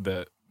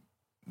the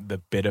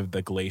bit of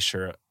the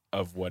glacier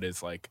of what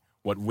is like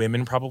what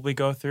women probably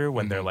go through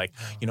when they're like,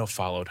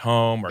 followed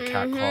home or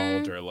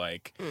catcalled or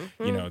like,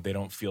 they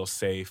don't feel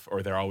safe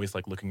or they're always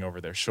like looking over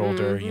their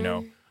shoulder,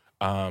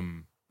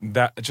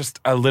 that just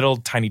a little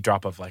tiny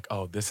drop of like,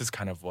 oh, this is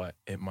kind of what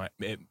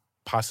it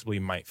possibly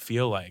might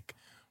feel like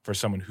for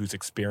someone who's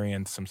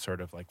experienced some sort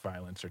of like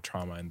violence or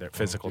trauma in their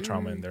physical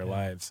trauma in their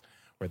lives,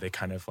 where they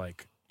kind of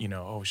like,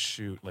 oh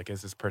shoot, like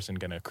is this person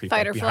gonna creep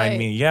up behind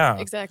me? Yeah,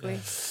 exactly.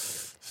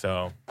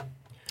 So,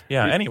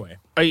 yeah. Anyway,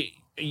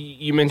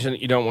 you mentioned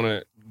that you don't want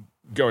to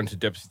go into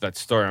depth of that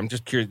story. I'm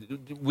just curious.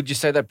 Would you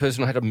say that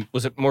person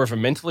was it more of a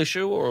mental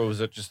issue or was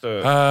it just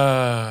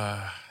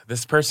a?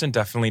 This person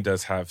definitely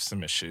does have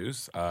some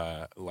issues.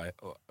 Like,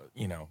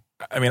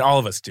 I mean, all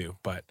of us do,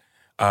 but.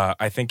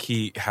 I think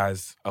he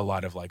has a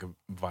lot of like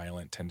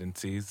violent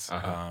tendencies.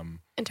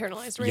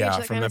 Internalized rage. Yeah,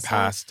 that from kind the of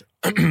past,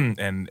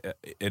 and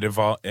it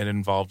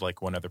involved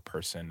like one other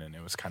person, and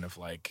it was kind of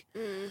like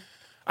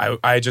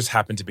I just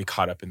happened to be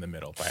caught up in the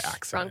middle by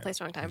accident. Wrong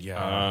place, wrong time.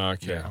 Yeah,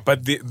 okay. Yeah.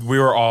 But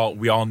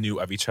we all knew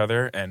of each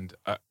other, and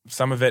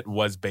some of it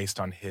was based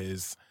on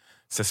his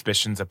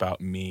suspicions about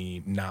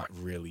me not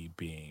really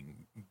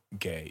being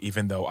gay,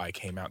 even though I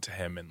came out to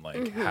him and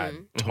like had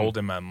told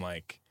him I'm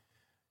like.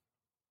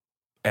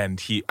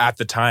 And he, at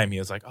the time, he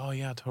was like, "Oh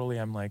yeah, totally."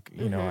 I'm like,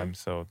 I'm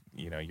so,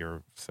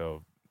 you're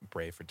so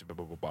brave for blah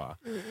blah blah blah.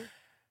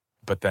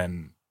 But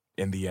then,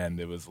 in the end,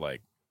 it was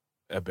like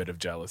a bit of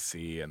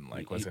jealousy and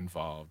like was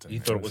involved. And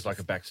you thought it was like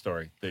a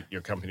backstory that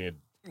your company had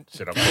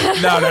set up. No. Hey,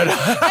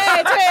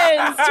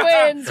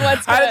 twins.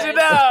 What's good? How did you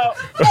know?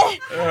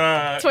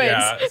 Twins.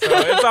 Yeah, so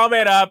it's all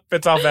made up.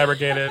 It's all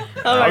fabricated.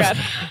 Oh my god.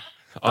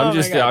 I'm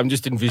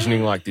just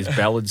envisioning like this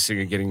ballad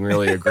singer getting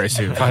really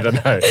aggressive. I don't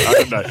know.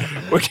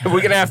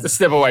 We're gonna have to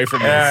step away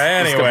from this.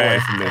 Anyway.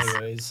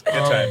 Anyways, Good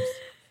times.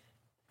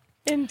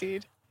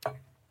 Indeed.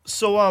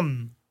 So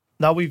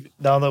now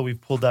that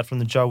we've pulled that from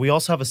the jar, we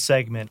also have a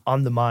segment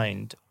on the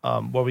mind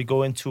where we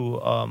go into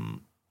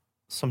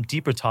some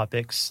deeper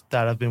topics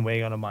that have been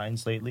weighing on our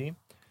minds lately.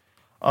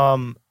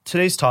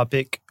 Today's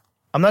topic,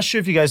 I'm not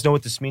sure if you guys know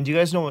what this means. Do you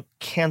guys know what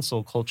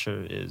cancel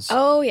culture is?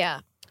 Oh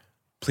yeah.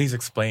 Please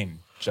explain,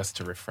 just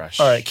to refresh.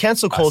 All right,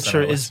 cancel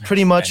culture is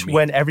pretty much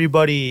when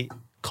everybody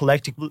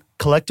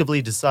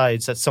collectively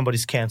decides that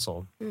somebody's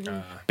canceled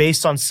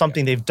based on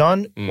something they've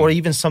done or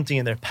even something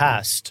in their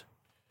past.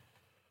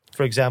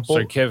 For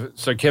example,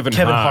 so Kevin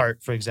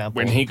Hart, for example,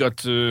 when he got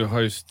to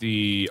host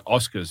the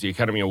Oscars, the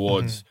Academy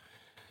Awards,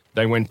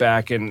 they went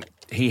back and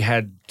he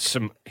had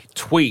some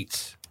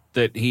tweets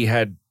that he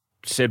had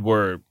said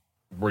were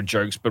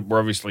jokes, but were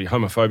obviously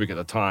homophobic at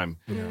the time.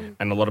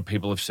 And a lot of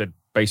people have said,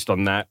 based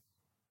on that,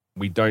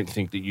 we don't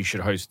think that you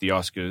should host the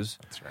Oscars.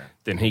 That's right.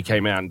 Then he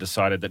came out and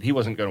decided that he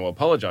wasn't going to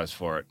apologize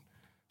for it.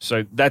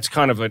 So that's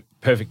kind of a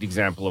perfect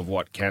example of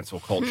what cancel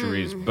culture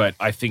is. But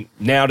I think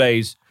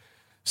nowadays,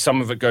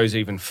 some of it goes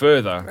even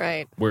further.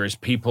 Right. Whereas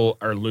people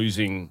are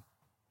losing,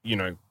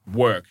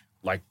 work.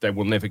 Like they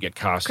will never get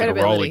cast in a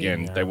role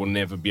again. Yeah. They will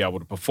never be able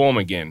to perform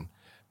again,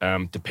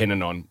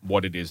 depending on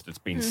what it is that's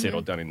been said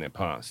or done in their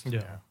past.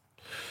 Yeah.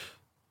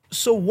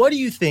 So what do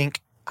you think,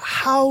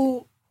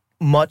 how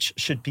much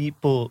should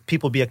people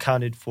be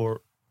accountable for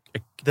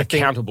the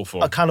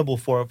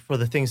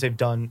things they've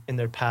done in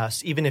their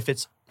past, even if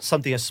it's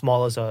something as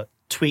small as a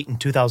tweet in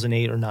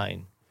 2008 or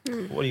 9?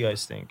 What do you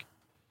guys think?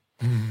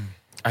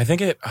 I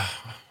think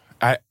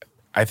I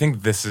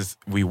think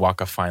we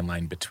walk a fine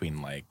line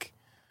between like,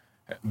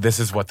 this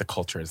is what the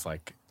culture is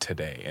like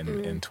today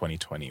in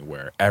 2020,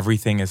 where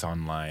everything is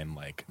online,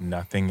 like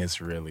nothing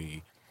is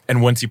really. And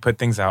once you put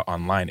things out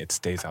online, it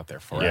stays out there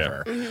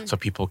forever. Yeah. So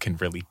people can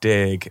really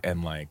dig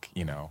and like,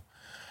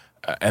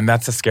 and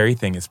that's the scary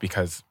thing is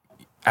because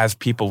as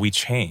people, we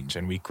change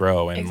and we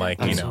grow and like,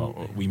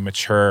 we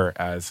mature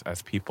as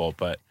people.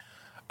 But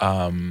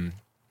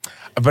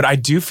But I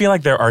do feel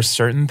like there are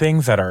certain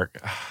things that are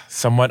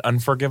somewhat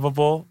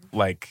unforgivable,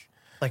 like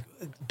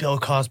Bill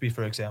Cosby,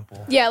 for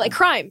example. Yeah, like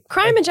crime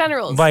in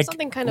general is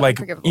something kind of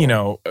unforgivable. You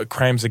know,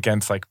 crimes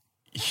against like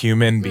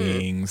human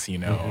beings, you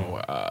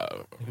know,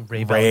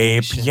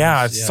 rape,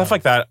 stuff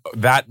like that.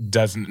 That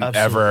doesn't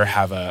ever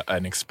have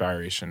an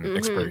expiration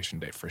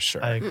date for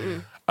sure. I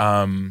agree.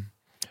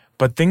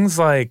 But things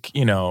like,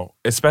 you know,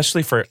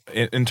 especially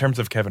in terms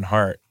of Kevin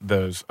Hart,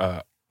 those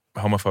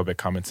homophobic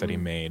comments that he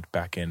made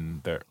back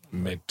in the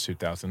mid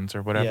 2000s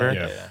or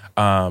whatever.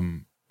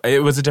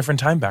 It was a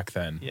different time back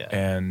then. Yeah.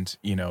 And,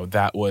 you know,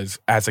 that was,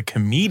 as a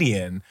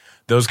comedian,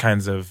 those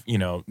kinds of, you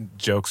know,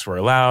 jokes were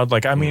allowed.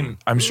 Like, I mean,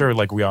 I'm sure,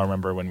 like, we all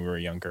remember when we were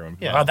younger. And,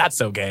 oh, that's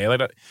so gay.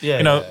 Like,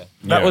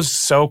 that was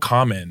so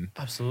common.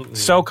 Absolutely.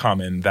 So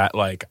common that,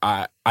 like,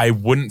 I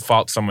wouldn't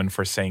fault someone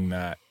for saying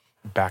that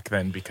back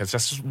then, because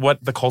that's just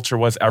what the culture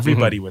was.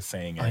 Everybody was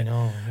saying it. I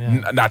know.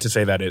 Yeah. Not to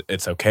say that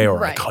it's okay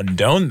or I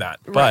condone that.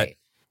 But,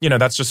 you know,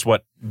 that's just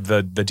what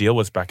the deal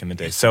was back in the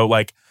day. So,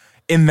 like,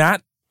 in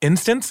that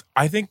instance,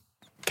 I think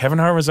Kevin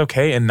Hart was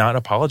okay in not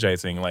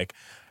apologizing. Like,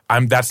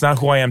 that's not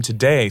who I am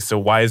today. So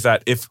why is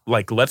that? If,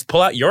 like, let's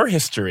pull out your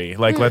history.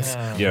 Like, let's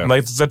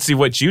see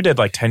what you did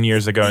like 10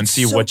 years ago and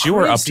see what you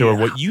were up to or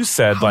what you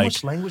said. How like,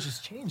 much language has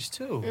changed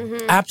too.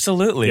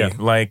 Absolutely. Yeah.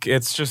 Like,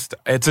 it's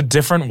a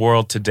different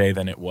world today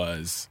than it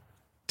was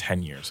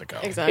 10 years ago.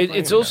 Exactly.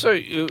 It's also,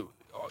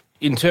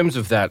 in terms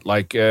of that,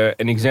 like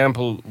an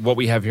example, what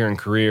we have here in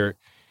Korea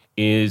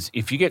is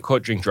if you get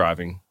caught drink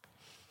driving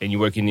and you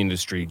work in the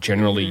industry,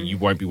 generally you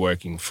won't be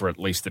working for at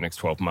least the next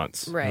 12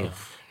 months. Right.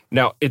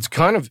 Now, it's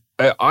kind of,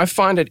 I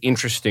find it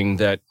interesting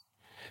that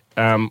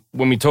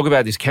when we talk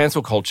about this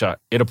cancel culture,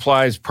 it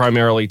applies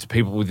primarily to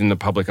people within the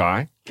public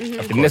eye.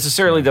 It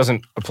necessarily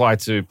doesn't apply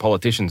to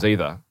politicians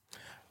either.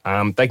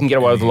 They can get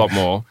away with a lot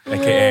more.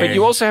 But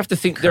you also have to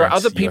think there are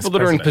other people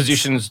that are in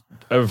positions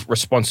of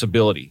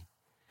responsibility.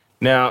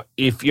 Now,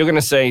 if you're going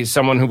to say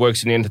someone who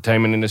works in the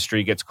entertainment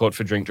industry gets caught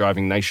for drink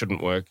driving, they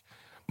shouldn't work.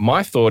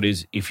 My thought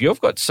is if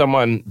you've got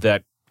someone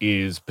that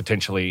is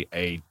potentially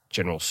a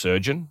general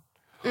surgeon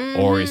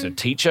or is a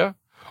teacher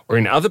or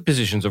in other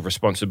positions of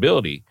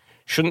responsibility,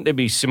 shouldn't there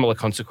be similar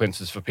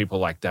consequences for people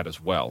like that as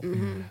well?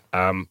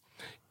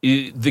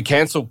 The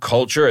cancel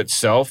culture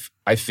itself,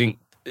 I think,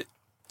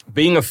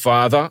 being a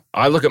father,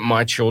 I look at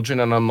my children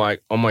and I'm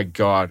like, oh my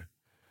God,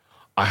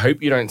 I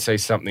hope you don't say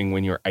something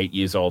when you're 8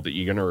 years old that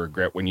you're going to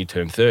regret when you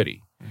turn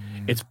 30.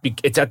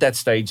 It's at that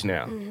stage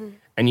now.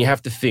 And you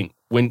have to think,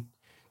 when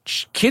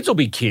kids will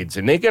be kids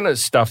and they're going to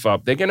stuff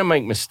up, they're going to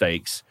make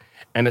mistakes,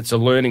 and it's a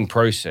learning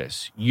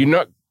process. You're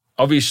not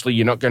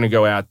going to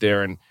go out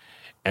there and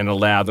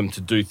allow them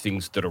to do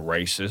things that are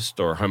racist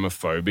or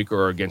homophobic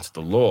or against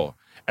the law.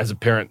 As a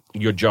parent,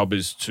 your job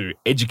is to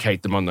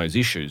educate them on those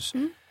issues.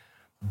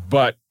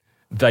 But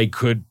they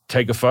could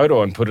take a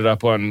photo and put it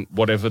up on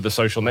whatever the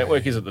social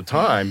network is at the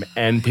time,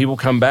 and people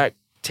come back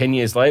 10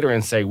 years later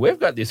and say, we've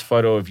got this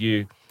photo of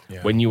you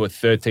when you were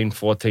 13,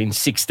 14,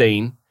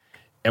 16,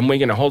 and we're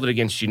going to hold it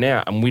against you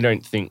now, and we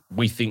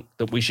think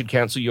that we should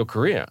cancel your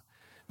career.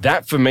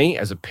 That, for me,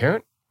 as a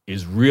parent,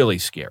 is really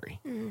scary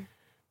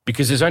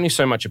because there's only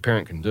so much a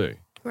parent can do.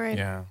 Right.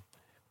 Yeah.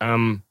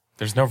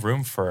 There's no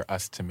room for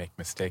us to make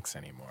mistakes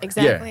anymore.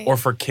 Exactly. Or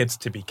for kids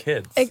to be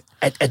kids.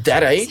 At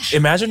that age?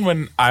 Imagine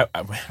when I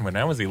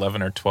was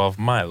 11 or 12,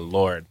 my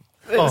Lord.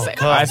 Oh,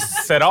 God. I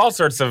said all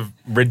sorts of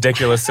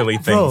ridiculous, silly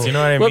things. Bro. You know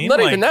what I mean? Well,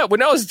 not even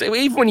that.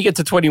 Even when you get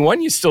to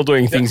 21, you're still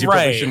doing things you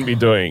probably shouldn't be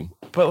doing.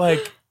 But,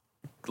 like,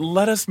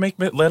 let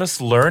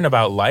us learn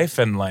about life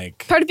and,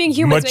 like, part of being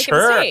human is making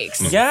mature.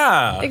 mistakes.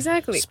 Yeah.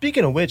 Exactly.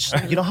 Speaking of which,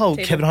 you know how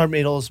Kevin Hart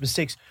made all those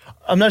mistakes?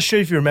 I'm not sure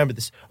if you remember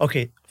this.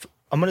 Okay,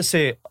 I'm going to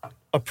say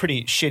a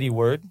pretty shitty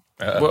word.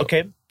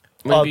 Okay?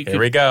 Here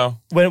we go.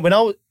 When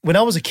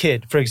I was a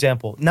kid, for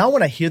example, now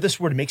when I hear this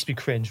word, it makes me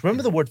cringe.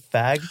 Remember the word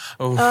fag?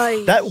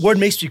 That word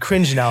makes me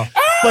cringe now.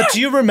 But do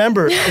you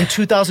remember in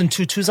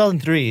 2002,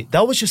 2003,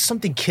 that was just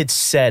something kids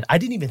said. I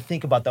didn't even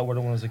think about that word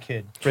when I was a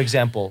kid, for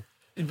example.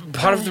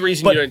 Part of the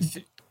reason you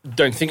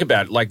don't think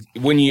about it, like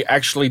when you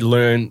actually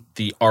learn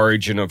the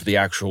origin of the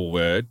actual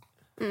word,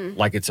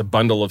 like it's a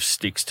bundle of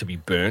sticks to be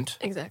burnt.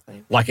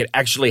 Exactly. Like it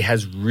actually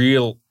has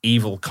real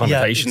evil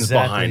connotations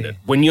behind it.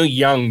 When you're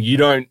young, you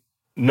don't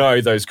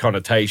know those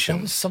connotations.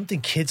 That was something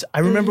kids. I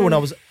remember when I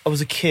was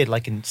a kid,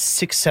 like in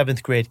 6th,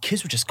 7th grade,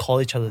 kids would just call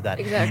each other that.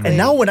 Exactly. And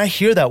now when I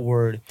hear that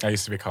word, I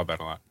used to be called that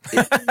a lot.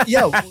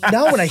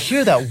 Now when I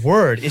hear that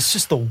word, it's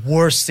just the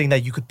worst thing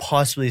that you could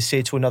possibly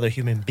say to another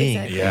human being.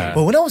 Exactly. Yeah.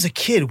 But when I was a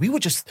kid, we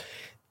would just.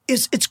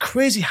 It's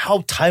crazy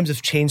how times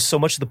have changed so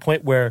much to the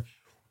point where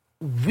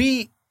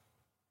we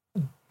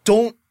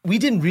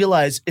didn't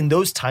realize in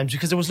those times,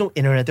 because there was no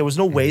internet, there was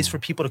no ways for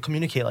people to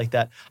communicate like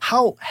that,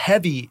 how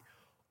heavy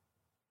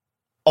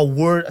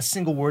a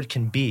single word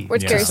can be.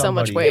 Words carry so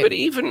much weight. But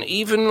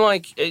even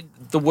like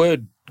the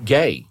word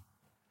gay,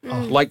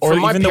 like or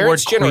from my even the word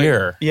parents'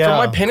 queer. From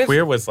my parents,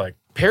 queer was like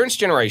parents'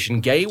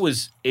 generation, gay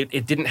was it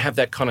didn't have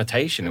that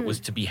connotation. It was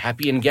to be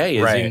happy and gay,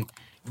 as in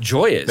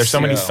joyous. There's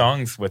so many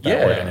songs with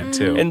that word in it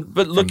too.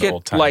 But look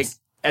at like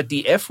at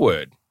the F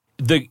word.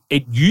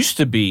 It used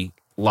to be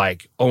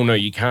like, oh no,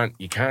 you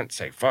can't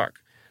say fuck.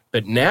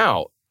 But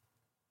now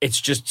it's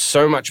just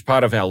so much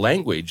part of our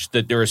language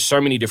that there are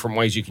so many different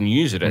ways you can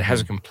use it. It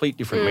has a complete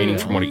different meaning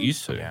from what it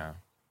used to. Yeah.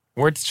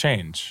 Words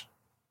change.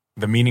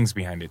 The meanings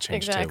behind it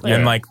change Exactly. too.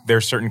 And like there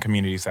are certain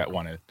communities that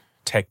want to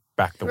take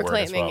back the word as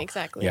Reclaiming, well.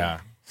 exactly. Yeah.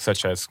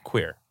 Such as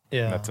queer.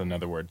 Yeah. That's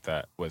another word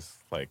that was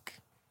like,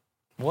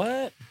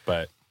 what?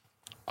 But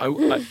I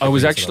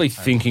was actually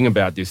thinking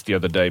about this the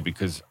other day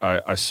because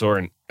I saw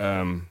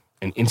an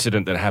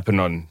incident that happened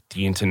on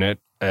the internet.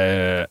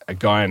 A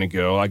guy and a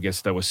girl, I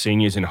guess they were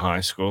seniors in high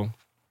school,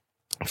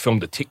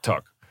 filmed a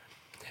TikTok,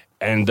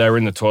 and they were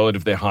in the toilet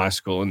of their high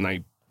school,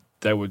 and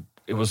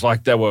it was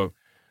like they were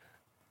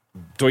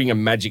doing a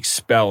magic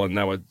spell, and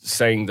they were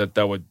saying that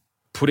they were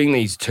putting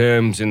these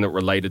terms in that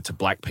related to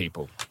black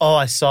people. Oh,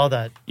 I saw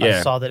that. Yeah.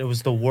 I saw that. It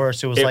was the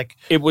worst. It was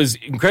it was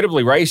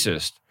incredibly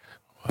racist.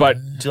 But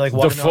do you like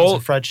watermelons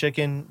and fried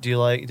chicken? Do you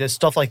like there's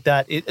stuff like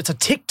that? It's a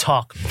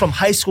TikTok from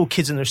high school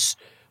kids, and there's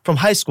from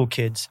high school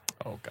kids.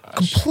 oh gosh.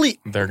 Complete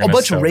They're a gonna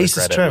bunch so of racist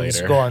regret it terms.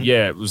 later. Go on.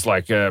 yeah, it was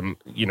like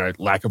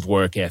lack of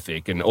work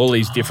ethic and all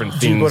these different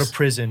Do you things. go to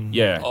prison?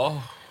 Yeah.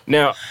 Oh.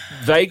 Now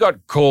they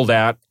got called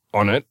out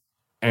on it,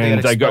 and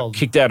they got expelled.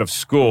 kicked out of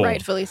school.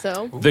 Rightfully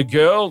so. The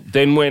girl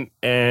then went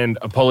and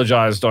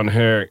apologized on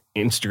her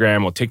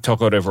Instagram or TikTok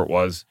or whatever it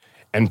was,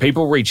 and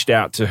people reached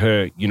out to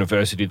her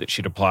university that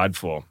she'd applied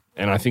for,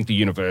 and I think the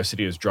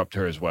university has dropped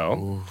her as well.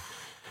 Ooh.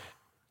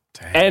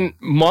 Dang.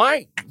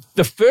 And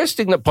the first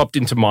thing that popped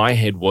into my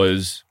head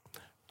was,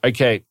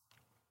 okay,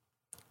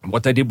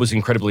 what they did was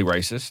incredibly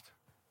racist.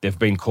 They've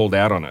been called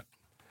out on it.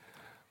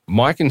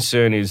 My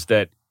concern is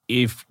that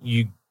if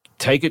you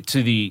take it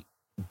to the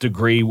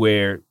degree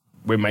where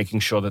we're making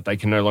sure that they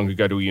can no longer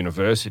go to a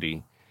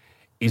university,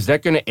 is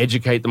that going to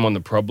educate them on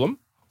the problem,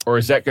 or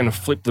is that going to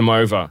flip them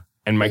over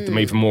and make them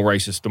even more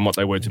racist than what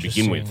they were to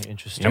begin with,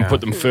 Interesting. and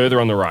put them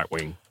further on the right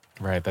wing?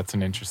 Right, that's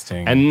an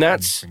interesting. And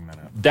that's bring that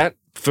up. that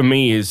for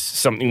me is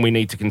something we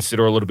need to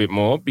consider a little bit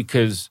more,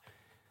 because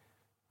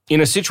in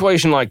a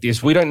situation like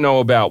this, we don't know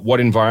about what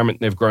environment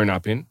they've grown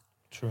up in.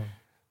 True.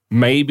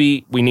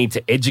 Maybe we need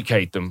to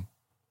educate them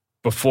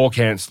before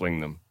canceling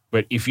them.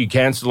 But if you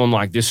cancel them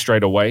like this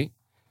straight away,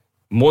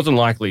 more than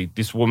likely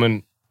this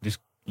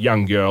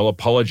young girl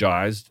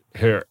apologized.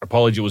 Her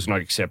apology was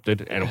not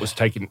accepted, and it was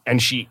taken.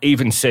 And she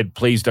even said,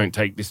 please don't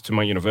take this to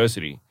my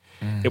university.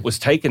 It was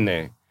taken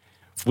there.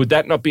 Would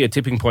that not be a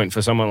tipping point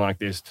for someone like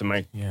this to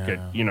make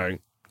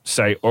it,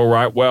 say, all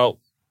right, well,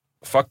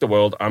 fuck the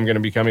world, I'm going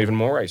to become even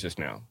more racist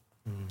now?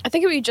 I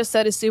think what you just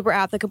said is super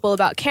applicable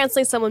about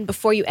canceling someone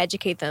before you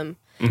educate them.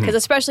 Because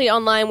especially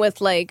online with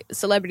like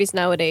celebrities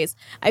nowadays,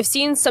 I've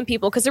seen some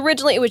people, because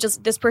originally it was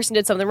just this person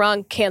did something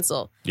wrong,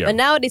 cancel. Yeah. But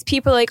nowadays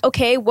people are like,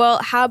 okay, well,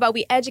 how about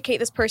we educate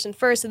this person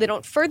first so they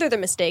don't further their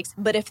mistakes,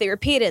 but if they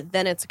repeat it,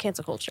 then it's a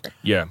cancel culture.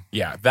 Yeah.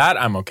 Yeah, that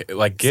I'm okay.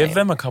 Like, give Same.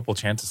 them a couple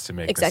chances to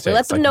make Exactly.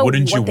 mistakes. Let them Like, know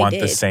wouldn't you what they want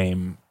the did.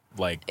 same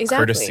like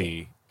Exactly.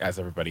 courtesy as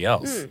everybody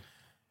else?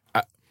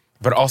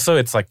 But also,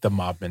 it's like the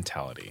mob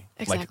mentality.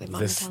 Exactly, Like mob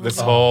this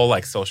mentality. whole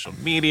like social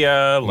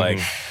media, like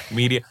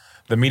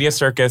the media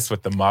circus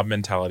with the mob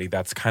mentality.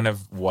 That's kind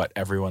of what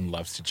everyone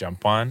loves to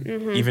jump on.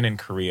 Even in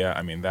Korea,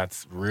 I mean,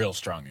 that's real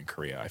strong in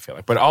Korea. I feel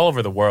like, but all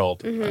over the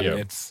world, I mean, Yeah.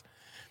 it's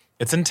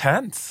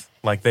intense.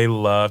 Like they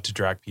love to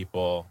drag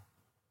people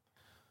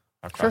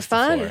across For the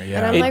fun. floor. Yeah.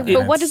 And I'm like, It-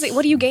 but what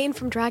do you gain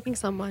from dragging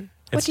someone?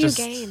 What It's do you just-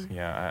 gain?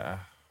 Yeah,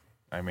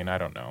 I mean, I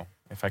don't know.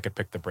 If I could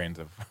pick the brains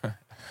of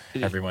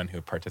everyone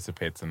who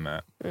participates in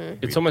that.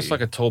 It's almost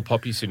like a tall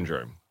poppy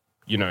syndrome.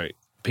 You know,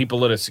 people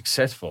that are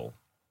successful,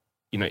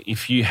 you know,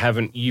 if you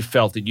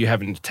felt that you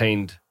haven't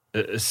attained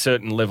a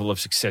certain level of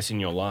success in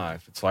your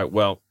life, it's like,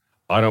 well,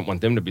 I don't want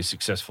them to be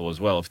successful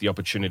as well. If the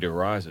opportunity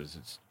arises,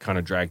 it's kind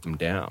of drag them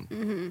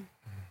down.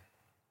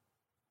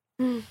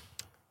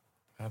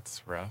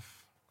 That's rough.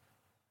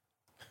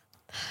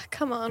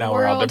 Come on, Now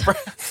we're all world.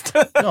 depressed.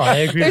 No, I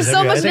agree. There's with so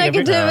every- I much think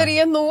every-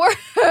 negativity in the world.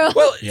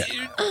 Well,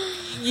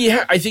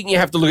 Yeah. I think you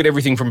have to look at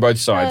everything from both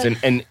sides.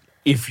 And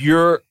if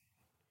you're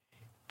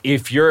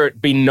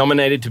being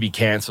nominated to be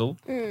cancelled,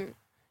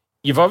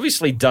 you've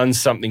obviously done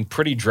something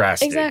pretty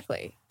drastic.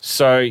 Exactly.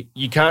 So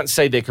you can't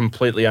say they're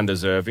completely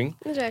undeserving.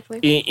 Exactly.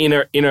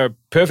 In a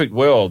perfect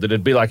world,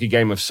 it'd be like a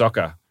game of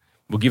soccer.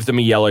 We'll give them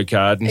a yellow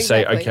card and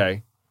Exactly. say,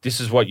 okay,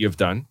 this is what you've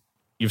done.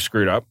 You've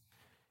screwed up.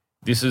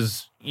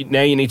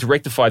 Now you need to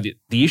rectify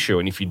the issue.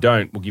 And if you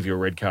don't, we'll give you a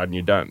red card and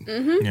you're done.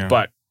 Yeah.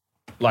 But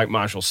like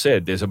Marshall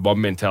said, there's a mob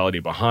mentality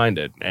behind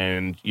it.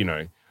 And, you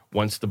know,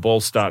 once the ball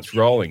starts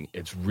rolling,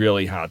 it's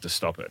really hard to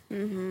stop it.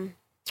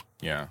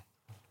 Yeah.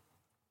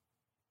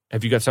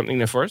 Have you got something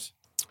there for us?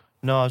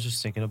 No, I was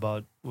just thinking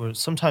about where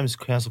sometimes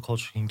cancel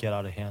culture can get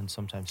out of hand.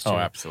 Sometimes too. Oh,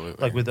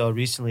 absolutely. Like with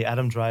recently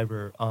Adam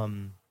Driver,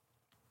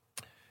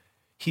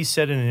 he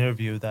said in an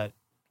interview that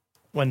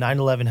when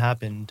 9/11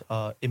 happened,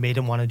 it made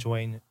him want to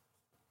join.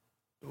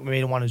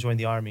 Made him want to join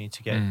the army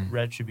to get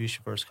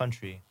retribution for his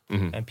country,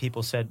 and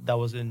people said that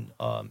was an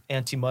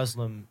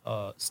anti-Muslim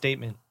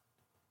statement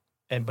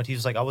but he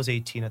was like, I was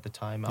 18 at the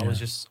time.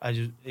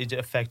 It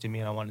affected me,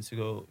 and I wanted to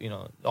go.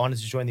 I wanted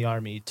to join the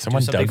army to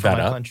do something for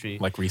my country.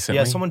 Like recently,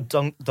 yeah, someone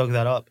dug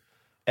that up,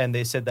 and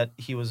they said that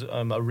he was a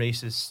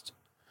racist.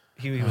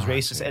 He was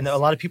racist, geez. And a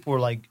lot of people were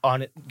like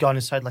on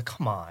his side, like,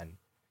 come on.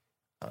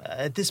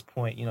 At this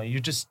point, you're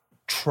just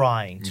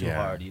trying too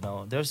hard.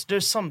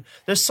 There's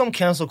some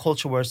cancel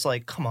culture where it's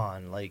like, come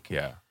on, like,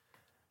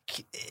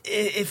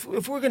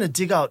 if we're gonna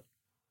dig out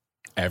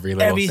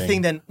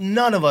everything, then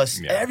none of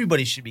us,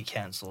 everybody should be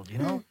canceled.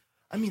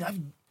 I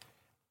mean,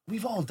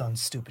 we've all done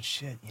stupid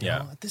shit. You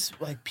know, this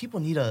like people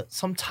need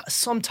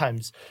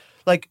sometimes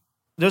like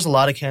there's a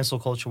lot of cancel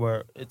culture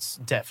where it's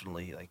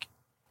definitely like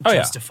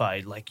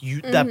justified. Like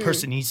that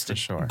person needs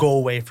to go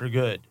away for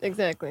good.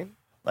 Exactly.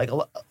 Like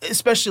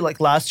especially like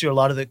last year, a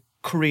lot of the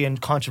Korean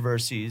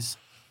controversies.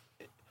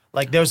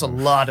 Like there's a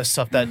lot of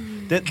stuff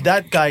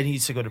that guy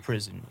needs to go to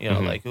prison.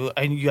 Like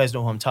you guys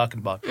know who I'm talking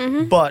about.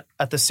 But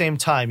at the same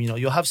time,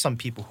 you'll have some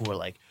people who are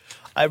like,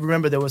 I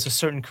remember there was a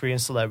certain Korean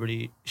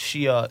celebrity.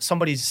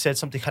 Somebody said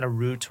something kind of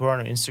rude to her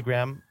on her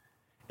Instagram,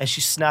 and she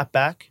snapped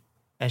back,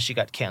 and she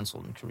got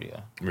canceled in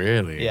Korea.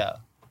 Really? Yeah,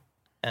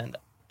 and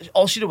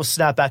all she did was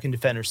snap back and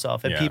defend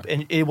herself, and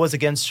and it was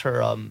against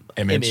her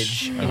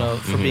image,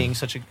 for being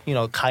such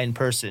a kind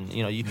person.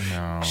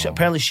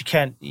 Apparently she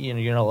can't.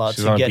 You're not allowed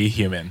to be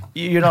human.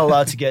 You're not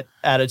allowed to get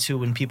attitude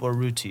when people are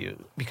rude to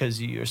you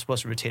because you're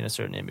supposed to retain a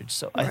certain image.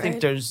 So I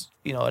think there's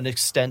an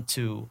extent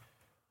to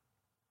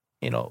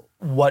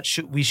what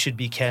we should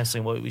be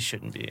canceling, what we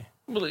shouldn't be.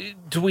 Well,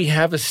 do we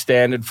have a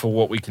standard for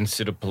what we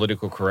consider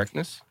political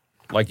correctness?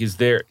 Like,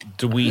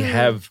 do we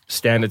have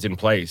standards in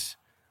place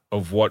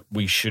of what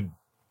we should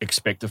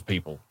expect of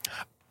people?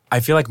 I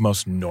feel like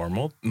most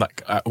normal,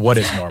 like what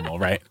is normal,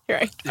 right?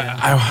 Right.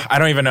 I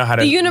don't even know how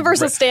to. The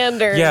universal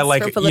standards. Yeah,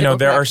 like for political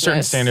there are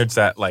certain standards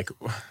that like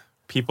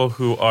people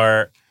who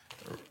are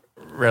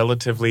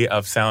relatively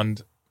of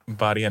sound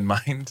body and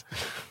mind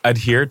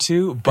adhere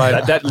to,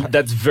 but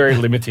that's very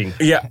limiting.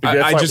 Yeah,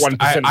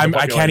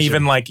 I can't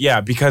even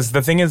because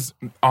the thing is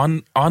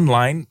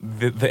online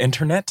the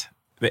internet,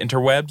 the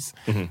interwebs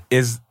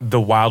is the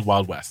wild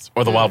west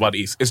or the wild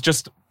east. It's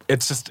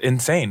just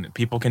insane.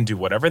 People can do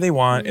whatever they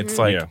want. It's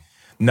like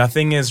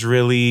nothing is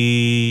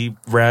really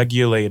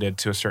regulated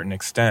to a certain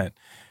extent.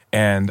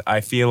 And I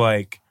feel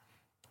like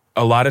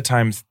a lot of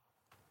times,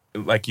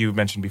 like you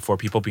mentioned before,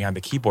 people behind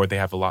the keyboard, they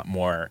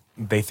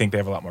think they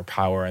have a lot more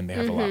power and they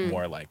have a lot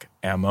more like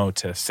ammo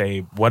to say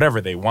whatever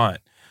they want.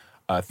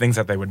 Things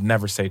that they would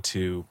never say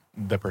to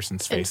the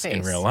person's face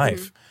in real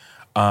life.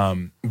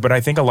 But I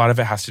think a lot of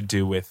it has to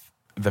do with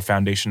the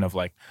foundation of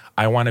like,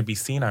 I want to be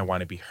seen, I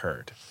want to be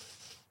heard.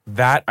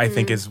 That I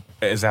think is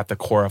at the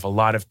core of a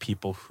lot of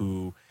people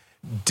who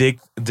dig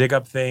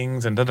up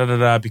things and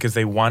because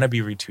they want to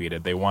be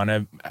retweeted. They want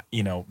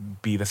to,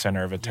 be the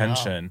center of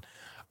attention,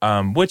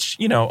 which,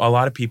 a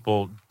lot of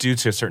people do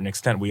to a certain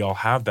extent. We all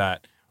have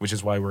that, which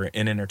is why we're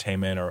in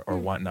entertainment or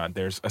whatnot.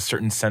 There's a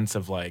certain sense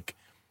of like,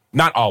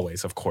 not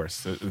always, of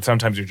course.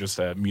 Sometimes you're just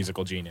a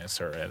musical genius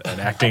or an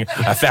acting,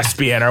 a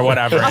thespian or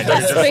whatever. And you're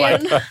just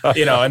like,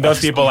 and those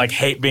people like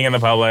hate being in the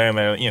public and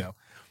they're,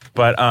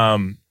 But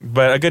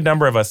a good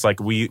number of us, like,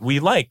 we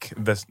like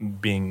this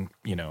being,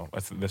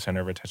 the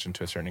center of attention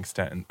to a certain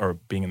extent or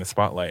being in the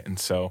spotlight. And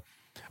so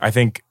I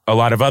think a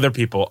lot of other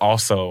people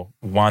also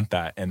want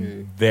that.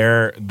 And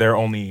their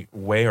only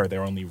way or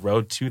their only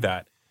road to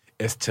that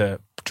is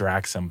to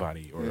drag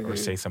somebody or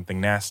say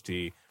something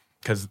nasty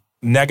because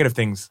negative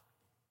things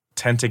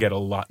tend to get a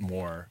lot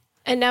more.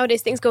 And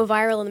nowadays things go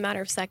viral in a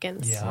matter of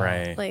seconds. Yeah.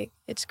 Right. Like,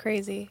 it's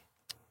crazy.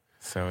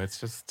 So it's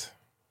just...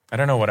 I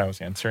don't know what I was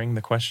answering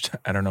the question.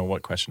 I don't know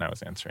what question I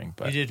was answering,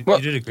 but you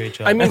did a great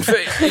job. I mean,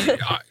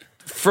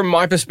 from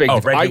my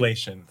perspective,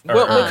 regulations.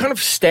 What kind of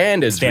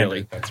standards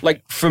really? Right.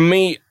 Like for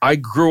me, I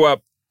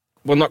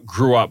not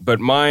grew up, but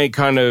my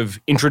kind of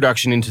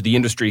introduction into the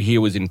industry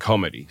here was in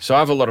comedy. So I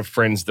have a lot of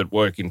friends that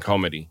work in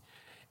comedy,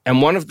 and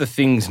one of the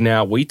things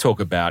now we talk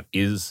about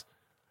is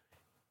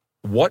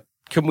what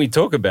can we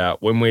talk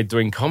about when we're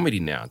doing comedy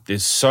now?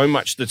 There's so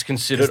much that's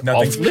considered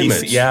off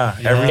limits.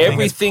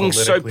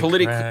 Everything's so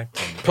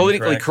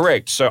politically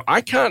correct. So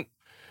I can't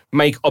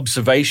make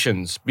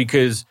observations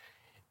because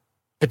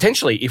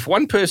potentially if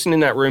one person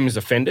in that room is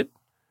offended,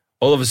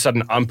 all of a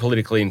sudden I'm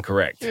politically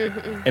incorrect.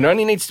 It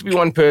only needs to be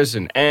one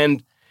person.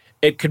 And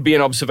it could be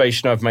an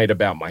observation I've made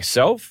about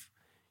myself,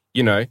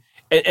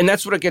 and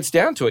that's what it gets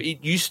down to.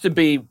 It used to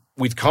be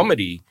with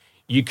comedy,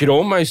 you could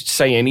almost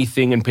say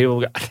anything and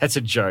people go, that's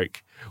a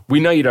joke. We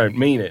know you don't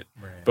mean it,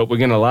 but we're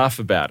going to laugh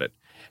about it.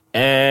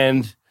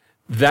 And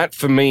that,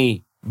 for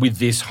me, with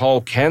this whole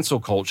cancel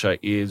culture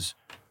is,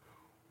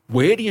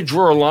 where do you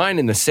draw a line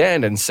in the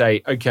sand and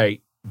say,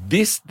 okay,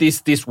 this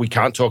we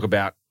can't talk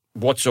about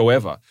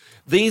whatsoever.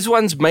 These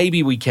ones,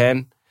 maybe we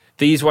can.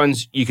 These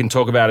ones you can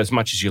talk about as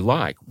much as you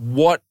like.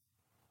 What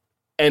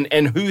and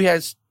who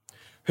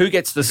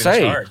gets the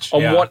say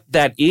on what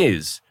that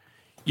is?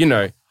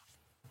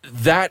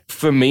 That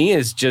for me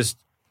is just,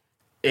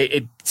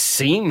 it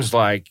seems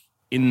like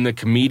in the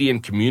comedian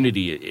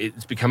community,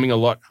 it's becoming a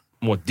lot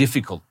more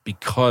difficult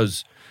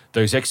because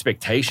those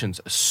expectations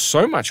are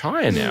so much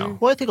higher now.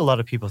 Well, I think a lot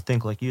of people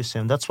think like you,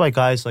 Sam. That's why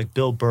guys like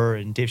Bill Burr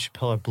and Dave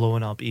Chappelle are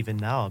blowing up even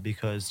now,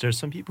 because there's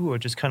some people who are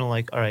just kind of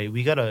like, all right,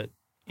 we gotta,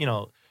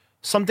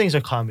 some things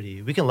are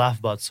comedy. We can laugh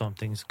about some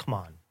things. Come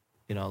on,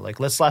 like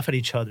let's laugh at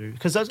each other,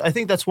 because I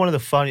think that's one of the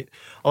funny.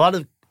 A lot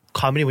of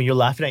comedy when you're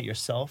laughing at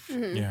yourself, or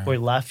you're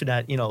laughing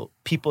at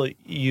people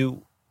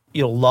you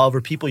love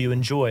or people you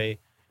enjoy.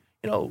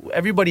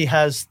 Everybody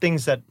has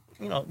things that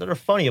that are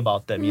funny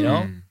about them.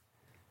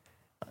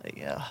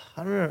 Yeah,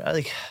 I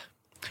remember.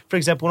 For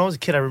example, when I was a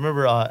kid, I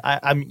remember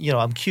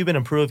I'm Cuban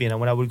and Peruvian, and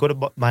when I would go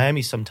to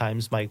Miami,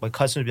 sometimes my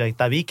cousin would be like,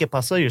 "David, ¿qué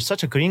pasó? You're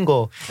such a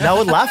gringo," and I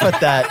would laugh at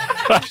that.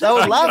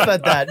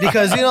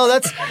 Because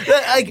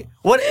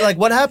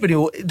what happened to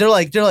you? They're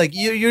like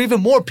you're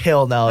even more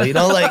pale now. Like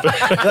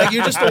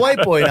you're just a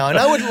white boy now, and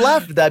I would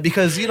laugh at that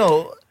because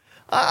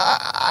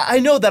I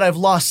know that I've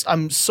lost.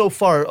 I'm so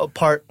far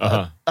apart.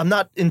 I'm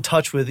not in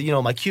touch with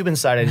my Cuban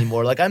side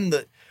anymore. Like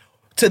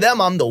to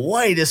them, I'm the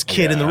whitest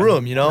kid in the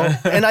room,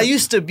 And I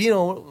used to,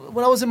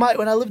 when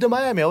I lived in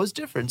Miami, I was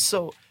different.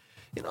 So,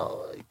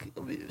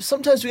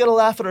 sometimes we got to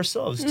laugh at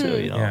ourselves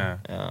too,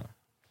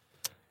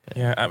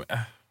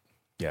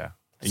 Yeah.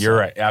 You're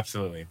right.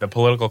 Absolutely. The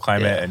political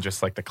climate and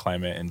just like the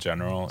climate in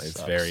general is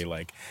very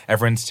like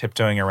everyone's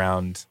tiptoeing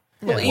around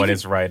what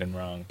is right and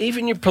wrong.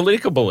 Even your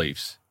political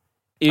beliefs.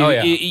 You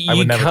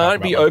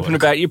can't be open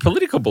about your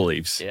political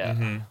beliefs.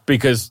 Yeah.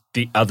 Because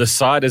the other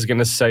side is going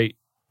to say,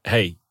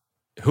 hey,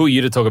 who are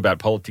you to talk about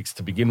politics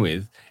to begin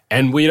with?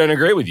 And we don't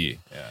agree with you.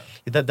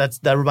 Yeah.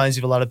 That reminds me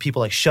of a lot of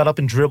people like shut up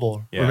and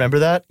dribble. Yeah. Remember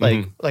that?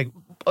 Like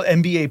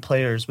NBA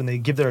players, when they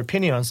give their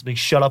opinion on something,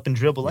 shut up and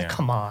dribble. Like,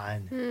 come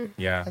on.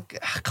 Yeah. Like,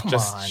 come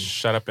just on.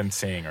 shut up and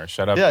sing, or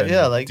shut up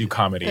and do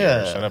comedy,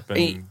 or shut up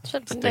and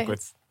stick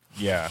with...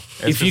 Yeah.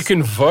 If you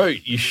can vote,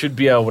 you should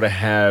be able to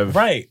have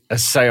a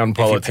say on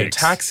politics. If you pay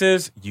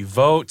taxes, you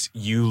vote,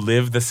 you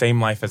live the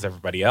same life as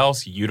everybody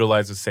else, you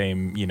utilize the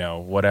same,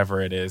 whatever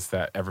it is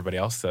that everybody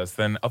else does,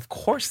 then of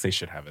course they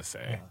should have a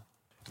say.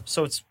 Yeah.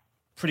 So it's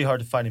pretty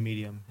hard to find a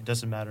medium. It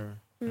doesn't matter,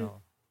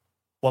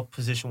 what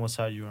position, what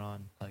side you're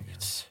on. Like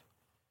it's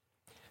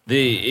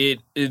the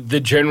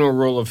general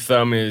rule of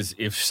thumb is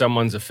if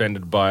someone's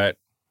offended by it,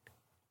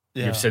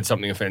 you've said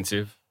something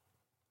offensive.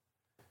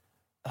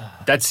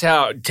 That's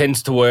how it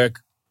tends to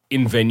work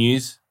in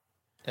venues.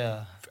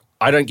 Yeah.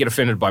 I don't get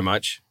offended by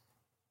much.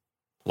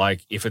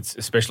 Like,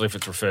 especially if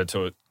it's referred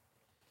to it,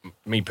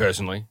 me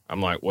personally,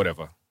 I'm like,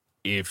 whatever.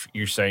 If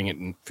you're saying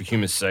it for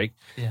humor's sake,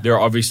 there are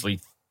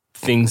obviously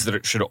things that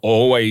it should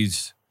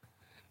always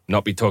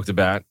not be talked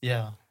about.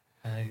 Yeah.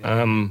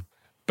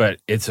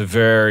 But it's a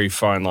very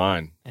fine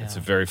line. Yeah. It's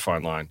a very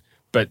fine line.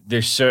 But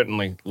there's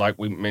certainly, like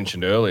we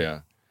mentioned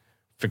earlier,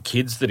 for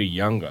kids that are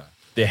younger,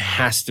 there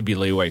has to be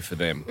leeway for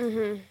them.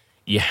 Mm-hmm.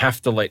 You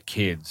have to let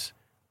kids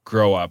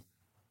grow up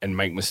and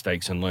make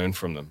mistakes and learn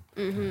from them.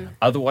 Mm-hmm.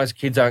 Otherwise,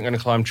 kids aren't going to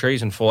climb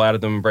trees and fall out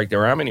of them and break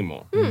their arm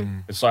anymore.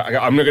 Mm. It's like,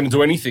 I'm not going to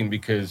do anything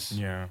because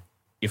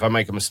if I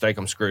make a mistake,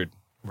 I'm screwed.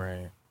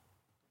 Right.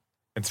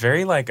 It's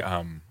very like,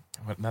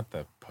 not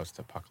the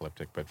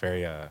post-apocalyptic, but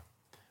very,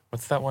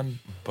 what's that one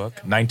book?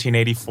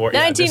 1984.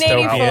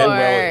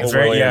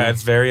 1984. Yeah,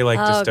 it's very like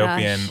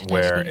dystopian,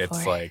 where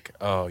it's like,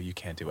 oh, you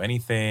can't do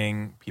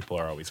anything. People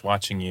are always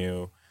watching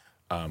you,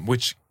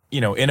 which,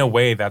 in a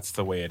way, that's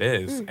the way it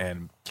is.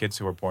 And kids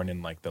who were born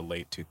in like the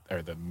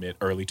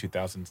early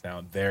 2000s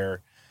now,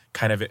 they're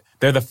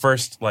the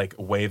first like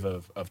wave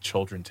of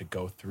children to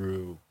go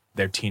through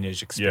their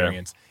teenage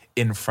experience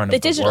in front of the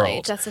digital world.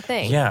 age. That's the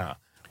thing. Yeah.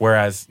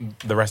 Whereas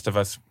the rest of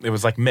us, it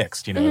was like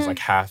mixed, it was like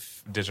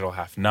half digital,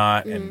 half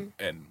not. And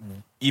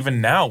even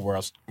now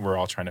we're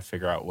all trying to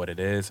figure out what it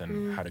is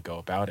and how to go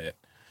about it.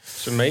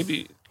 So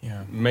maybe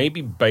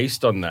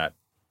based on that,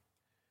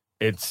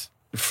 it's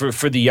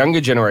for the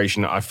younger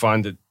generation, I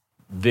find that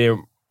they're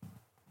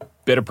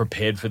better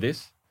prepared for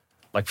this.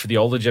 Like for the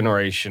older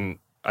generation,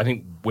 I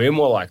think we're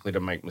more likely to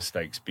make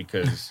mistakes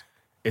because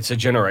it's a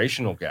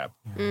generational gap.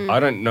 I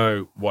don't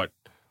know what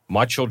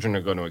my children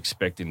are going to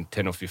expect in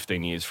 10 or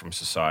 15 years from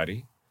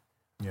society.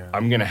 Yeah. I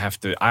have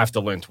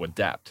to learn to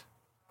adapt.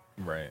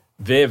 Right.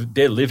 They're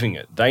living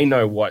it. They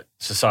know what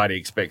society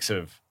expects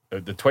of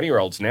the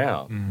 20-year-olds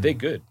now. They're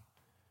good.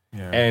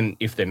 Yeah. And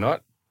if they're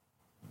not,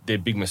 they're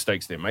big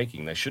mistakes they're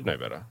making. They should know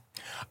better.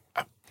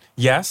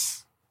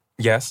 Yes,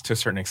 to a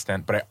certain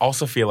extent. But I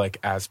also feel like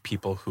as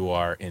people who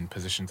are in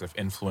positions of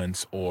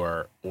influence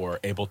or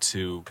able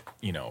to,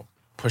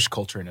 push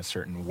culture in a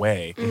certain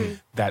way,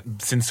 that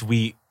since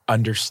we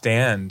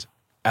understand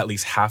at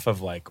least half of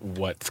like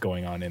what's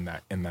going on in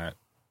that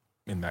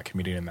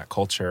community, in that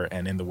culture,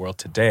 and in the world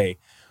today,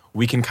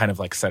 we can kind of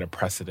like set a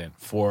precedent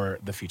for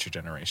the future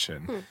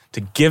generation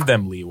to give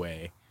them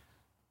leeway.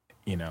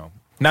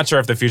 Not sure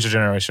if the future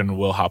generation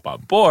will hop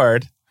on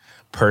board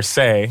per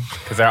se,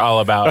 because they're all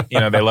about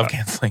they love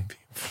canceling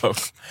people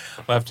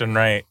left and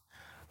right.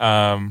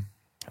 I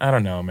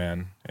don't know,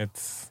 man.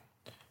 It's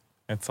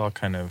all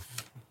kind of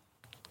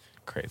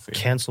crazy.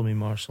 Cancel me,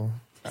 Marshall.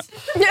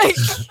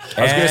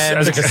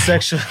 And Like a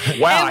section.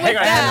 wow, And with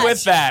and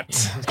with that,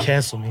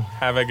 Cancel me.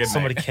 have a good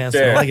Somebody night.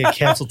 cancel me. I want to get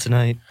canceled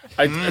tonight.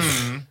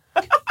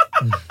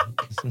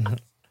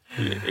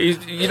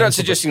 You're not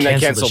suggesting they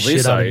cancel the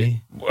this, shit out are of you?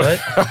 me. What?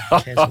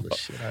 Cancel the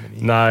shit out of me.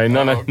 No.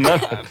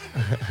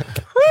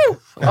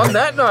 On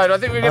that note, I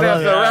think we're going to have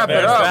to wrap it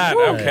There's up. that.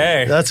 Woo.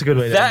 Okay. That's a good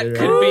way to That end it,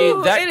 could right?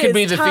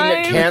 be It the is thing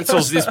that time.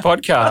 cancels this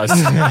podcast.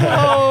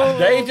 Oh,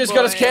 Dave just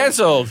got us boy.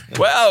 cancelled.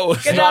 Wow.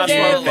 Good job,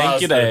 Dave.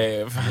 Thank you,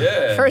 Dave.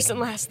 Yeah. First and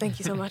last, thank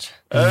you so much.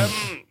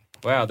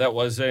 Wow, that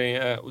was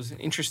an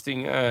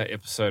interesting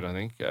episode, I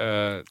think.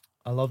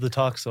 I love the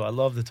talks, though. I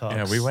love the talks.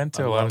 Yeah, we went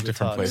to I a lot love of the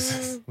different talks.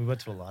 places. We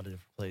went to a lot of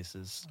different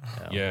places.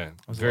 Yeah, It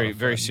was a very, lot of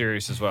very fun.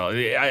 serious as well.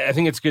 I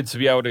think it's good to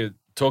be able to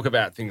talk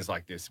about things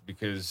like this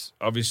because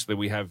obviously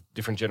we have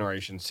different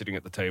generations sitting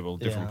at the table,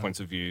 different Yeah.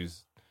 points of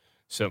views.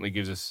 Certainly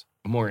gives us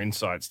more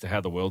insights to how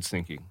the world's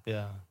thinking.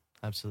 Yeah,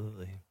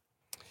 absolutely.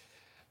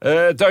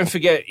 Don't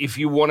forget, if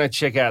you want to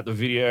check out the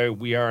video,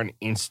 we are on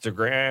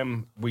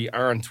Instagram. We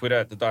are on Twitter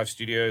at The Dive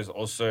Studios,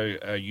 also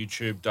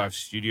YouTube, Dive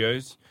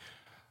Studios.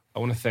 I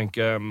want to thank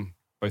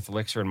both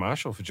AleXa and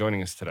Marshall for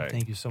joining us today.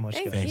 Thank you so much,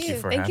 guys. Thank you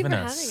for Thank you having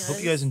for us. having us. Hope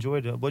you guys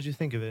enjoyed it. What'd you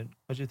think of it?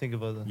 What'd you think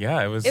of the?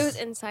 Yeah, it was. It was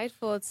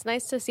insightful. It's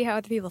nice to see how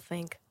other people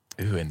think.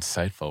 Ooh,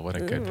 insightful. What a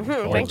good Mhm,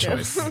 word thank you.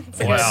 choice.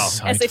 Wow.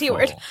 SAT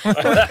word.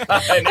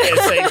 An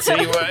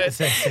SAT word.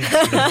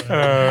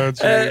 Oh,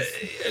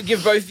 jeez.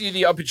 Give both of you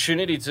the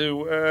opportunity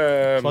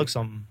to Plug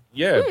something.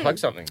 Yeah, plug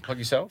something. Plug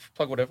yourself.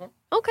 Plug whatever.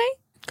 Okay.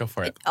 Go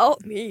for it. Oh,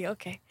 me.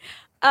 Okay.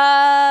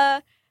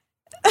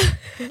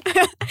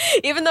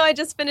 Even though I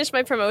just finished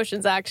my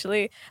promotions,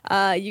 actually,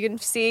 you can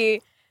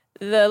see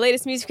the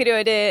latest music video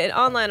I did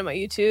online on my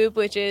YouTube,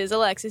 which is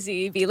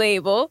AleXa ZB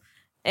label,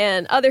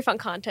 and other fun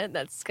content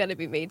that's going to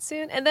be made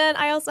soon. And then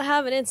I also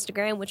have an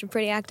Instagram, which I'm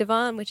pretty active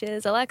on, which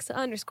is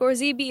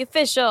AleXa_ZB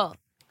official.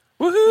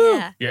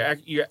 Woohoo! Yeah.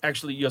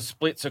 Your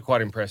splits are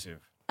quite impressive.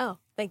 Oh,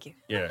 thank you.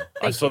 Yeah,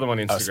 I Thank saw them on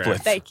Instagram.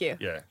 splits. Thank you.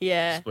 Yeah,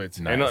 Yeah. splits.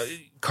 Nice. And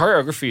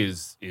choreography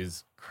is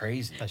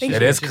crazy. Thank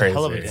It you. is She's a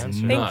hell of a crazy. dancer.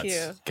 Thank Nuts.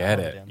 you. Get Hell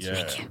of a it. dancer.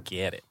 Yeah.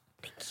 Get it.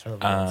 Hell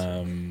of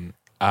a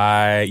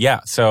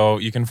dancer. So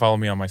you can follow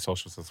me on my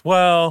socials as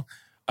well.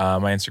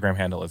 My Instagram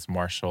handle is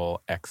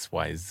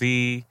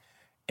MarshallXYZ.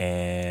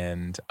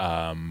 And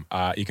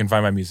you can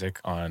find my music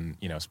on,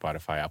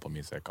 Spotify, Apple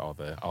Music, all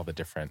the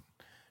different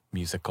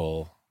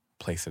musical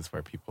places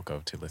where people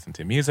go to listen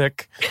to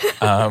music.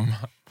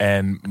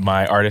 And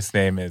my artist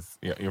name is,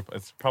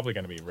 it's probably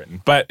going to be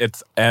written, but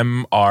it's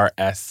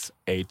MRSHLL.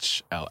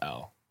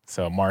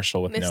 So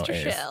Marshall with no Mr.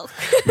 A's. Shell.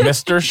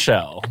 Mr.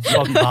 Shell.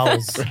 Fucking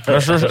vowels.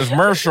 It's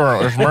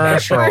Marshall. It's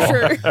Marshall.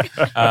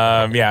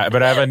 Yeah,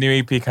 but I have a new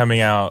EP coming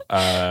out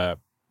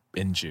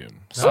in June.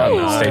 So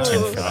Ooh. stay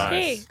tuned for that.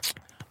 Hey.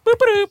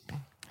 Boop-a-doop.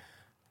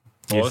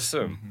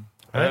 Awesome.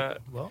 All right.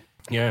 Well,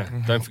 Yeah,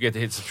 don't forget to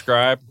hit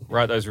subscribe,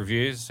 write those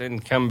reviews,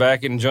 and come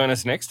back and join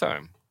us next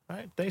time. all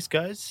right. Thanks,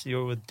 guys.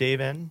 You're with Dave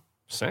and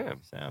Sam.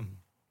 Sam.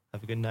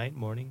 Have a good night,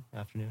 morning,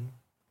 afternoon,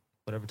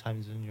 whatever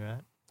time zone you're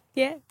at.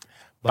 Yeah.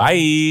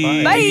 Bye.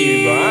 Bye. Thank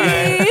you.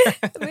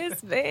 Bye.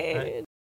 Miss Vane.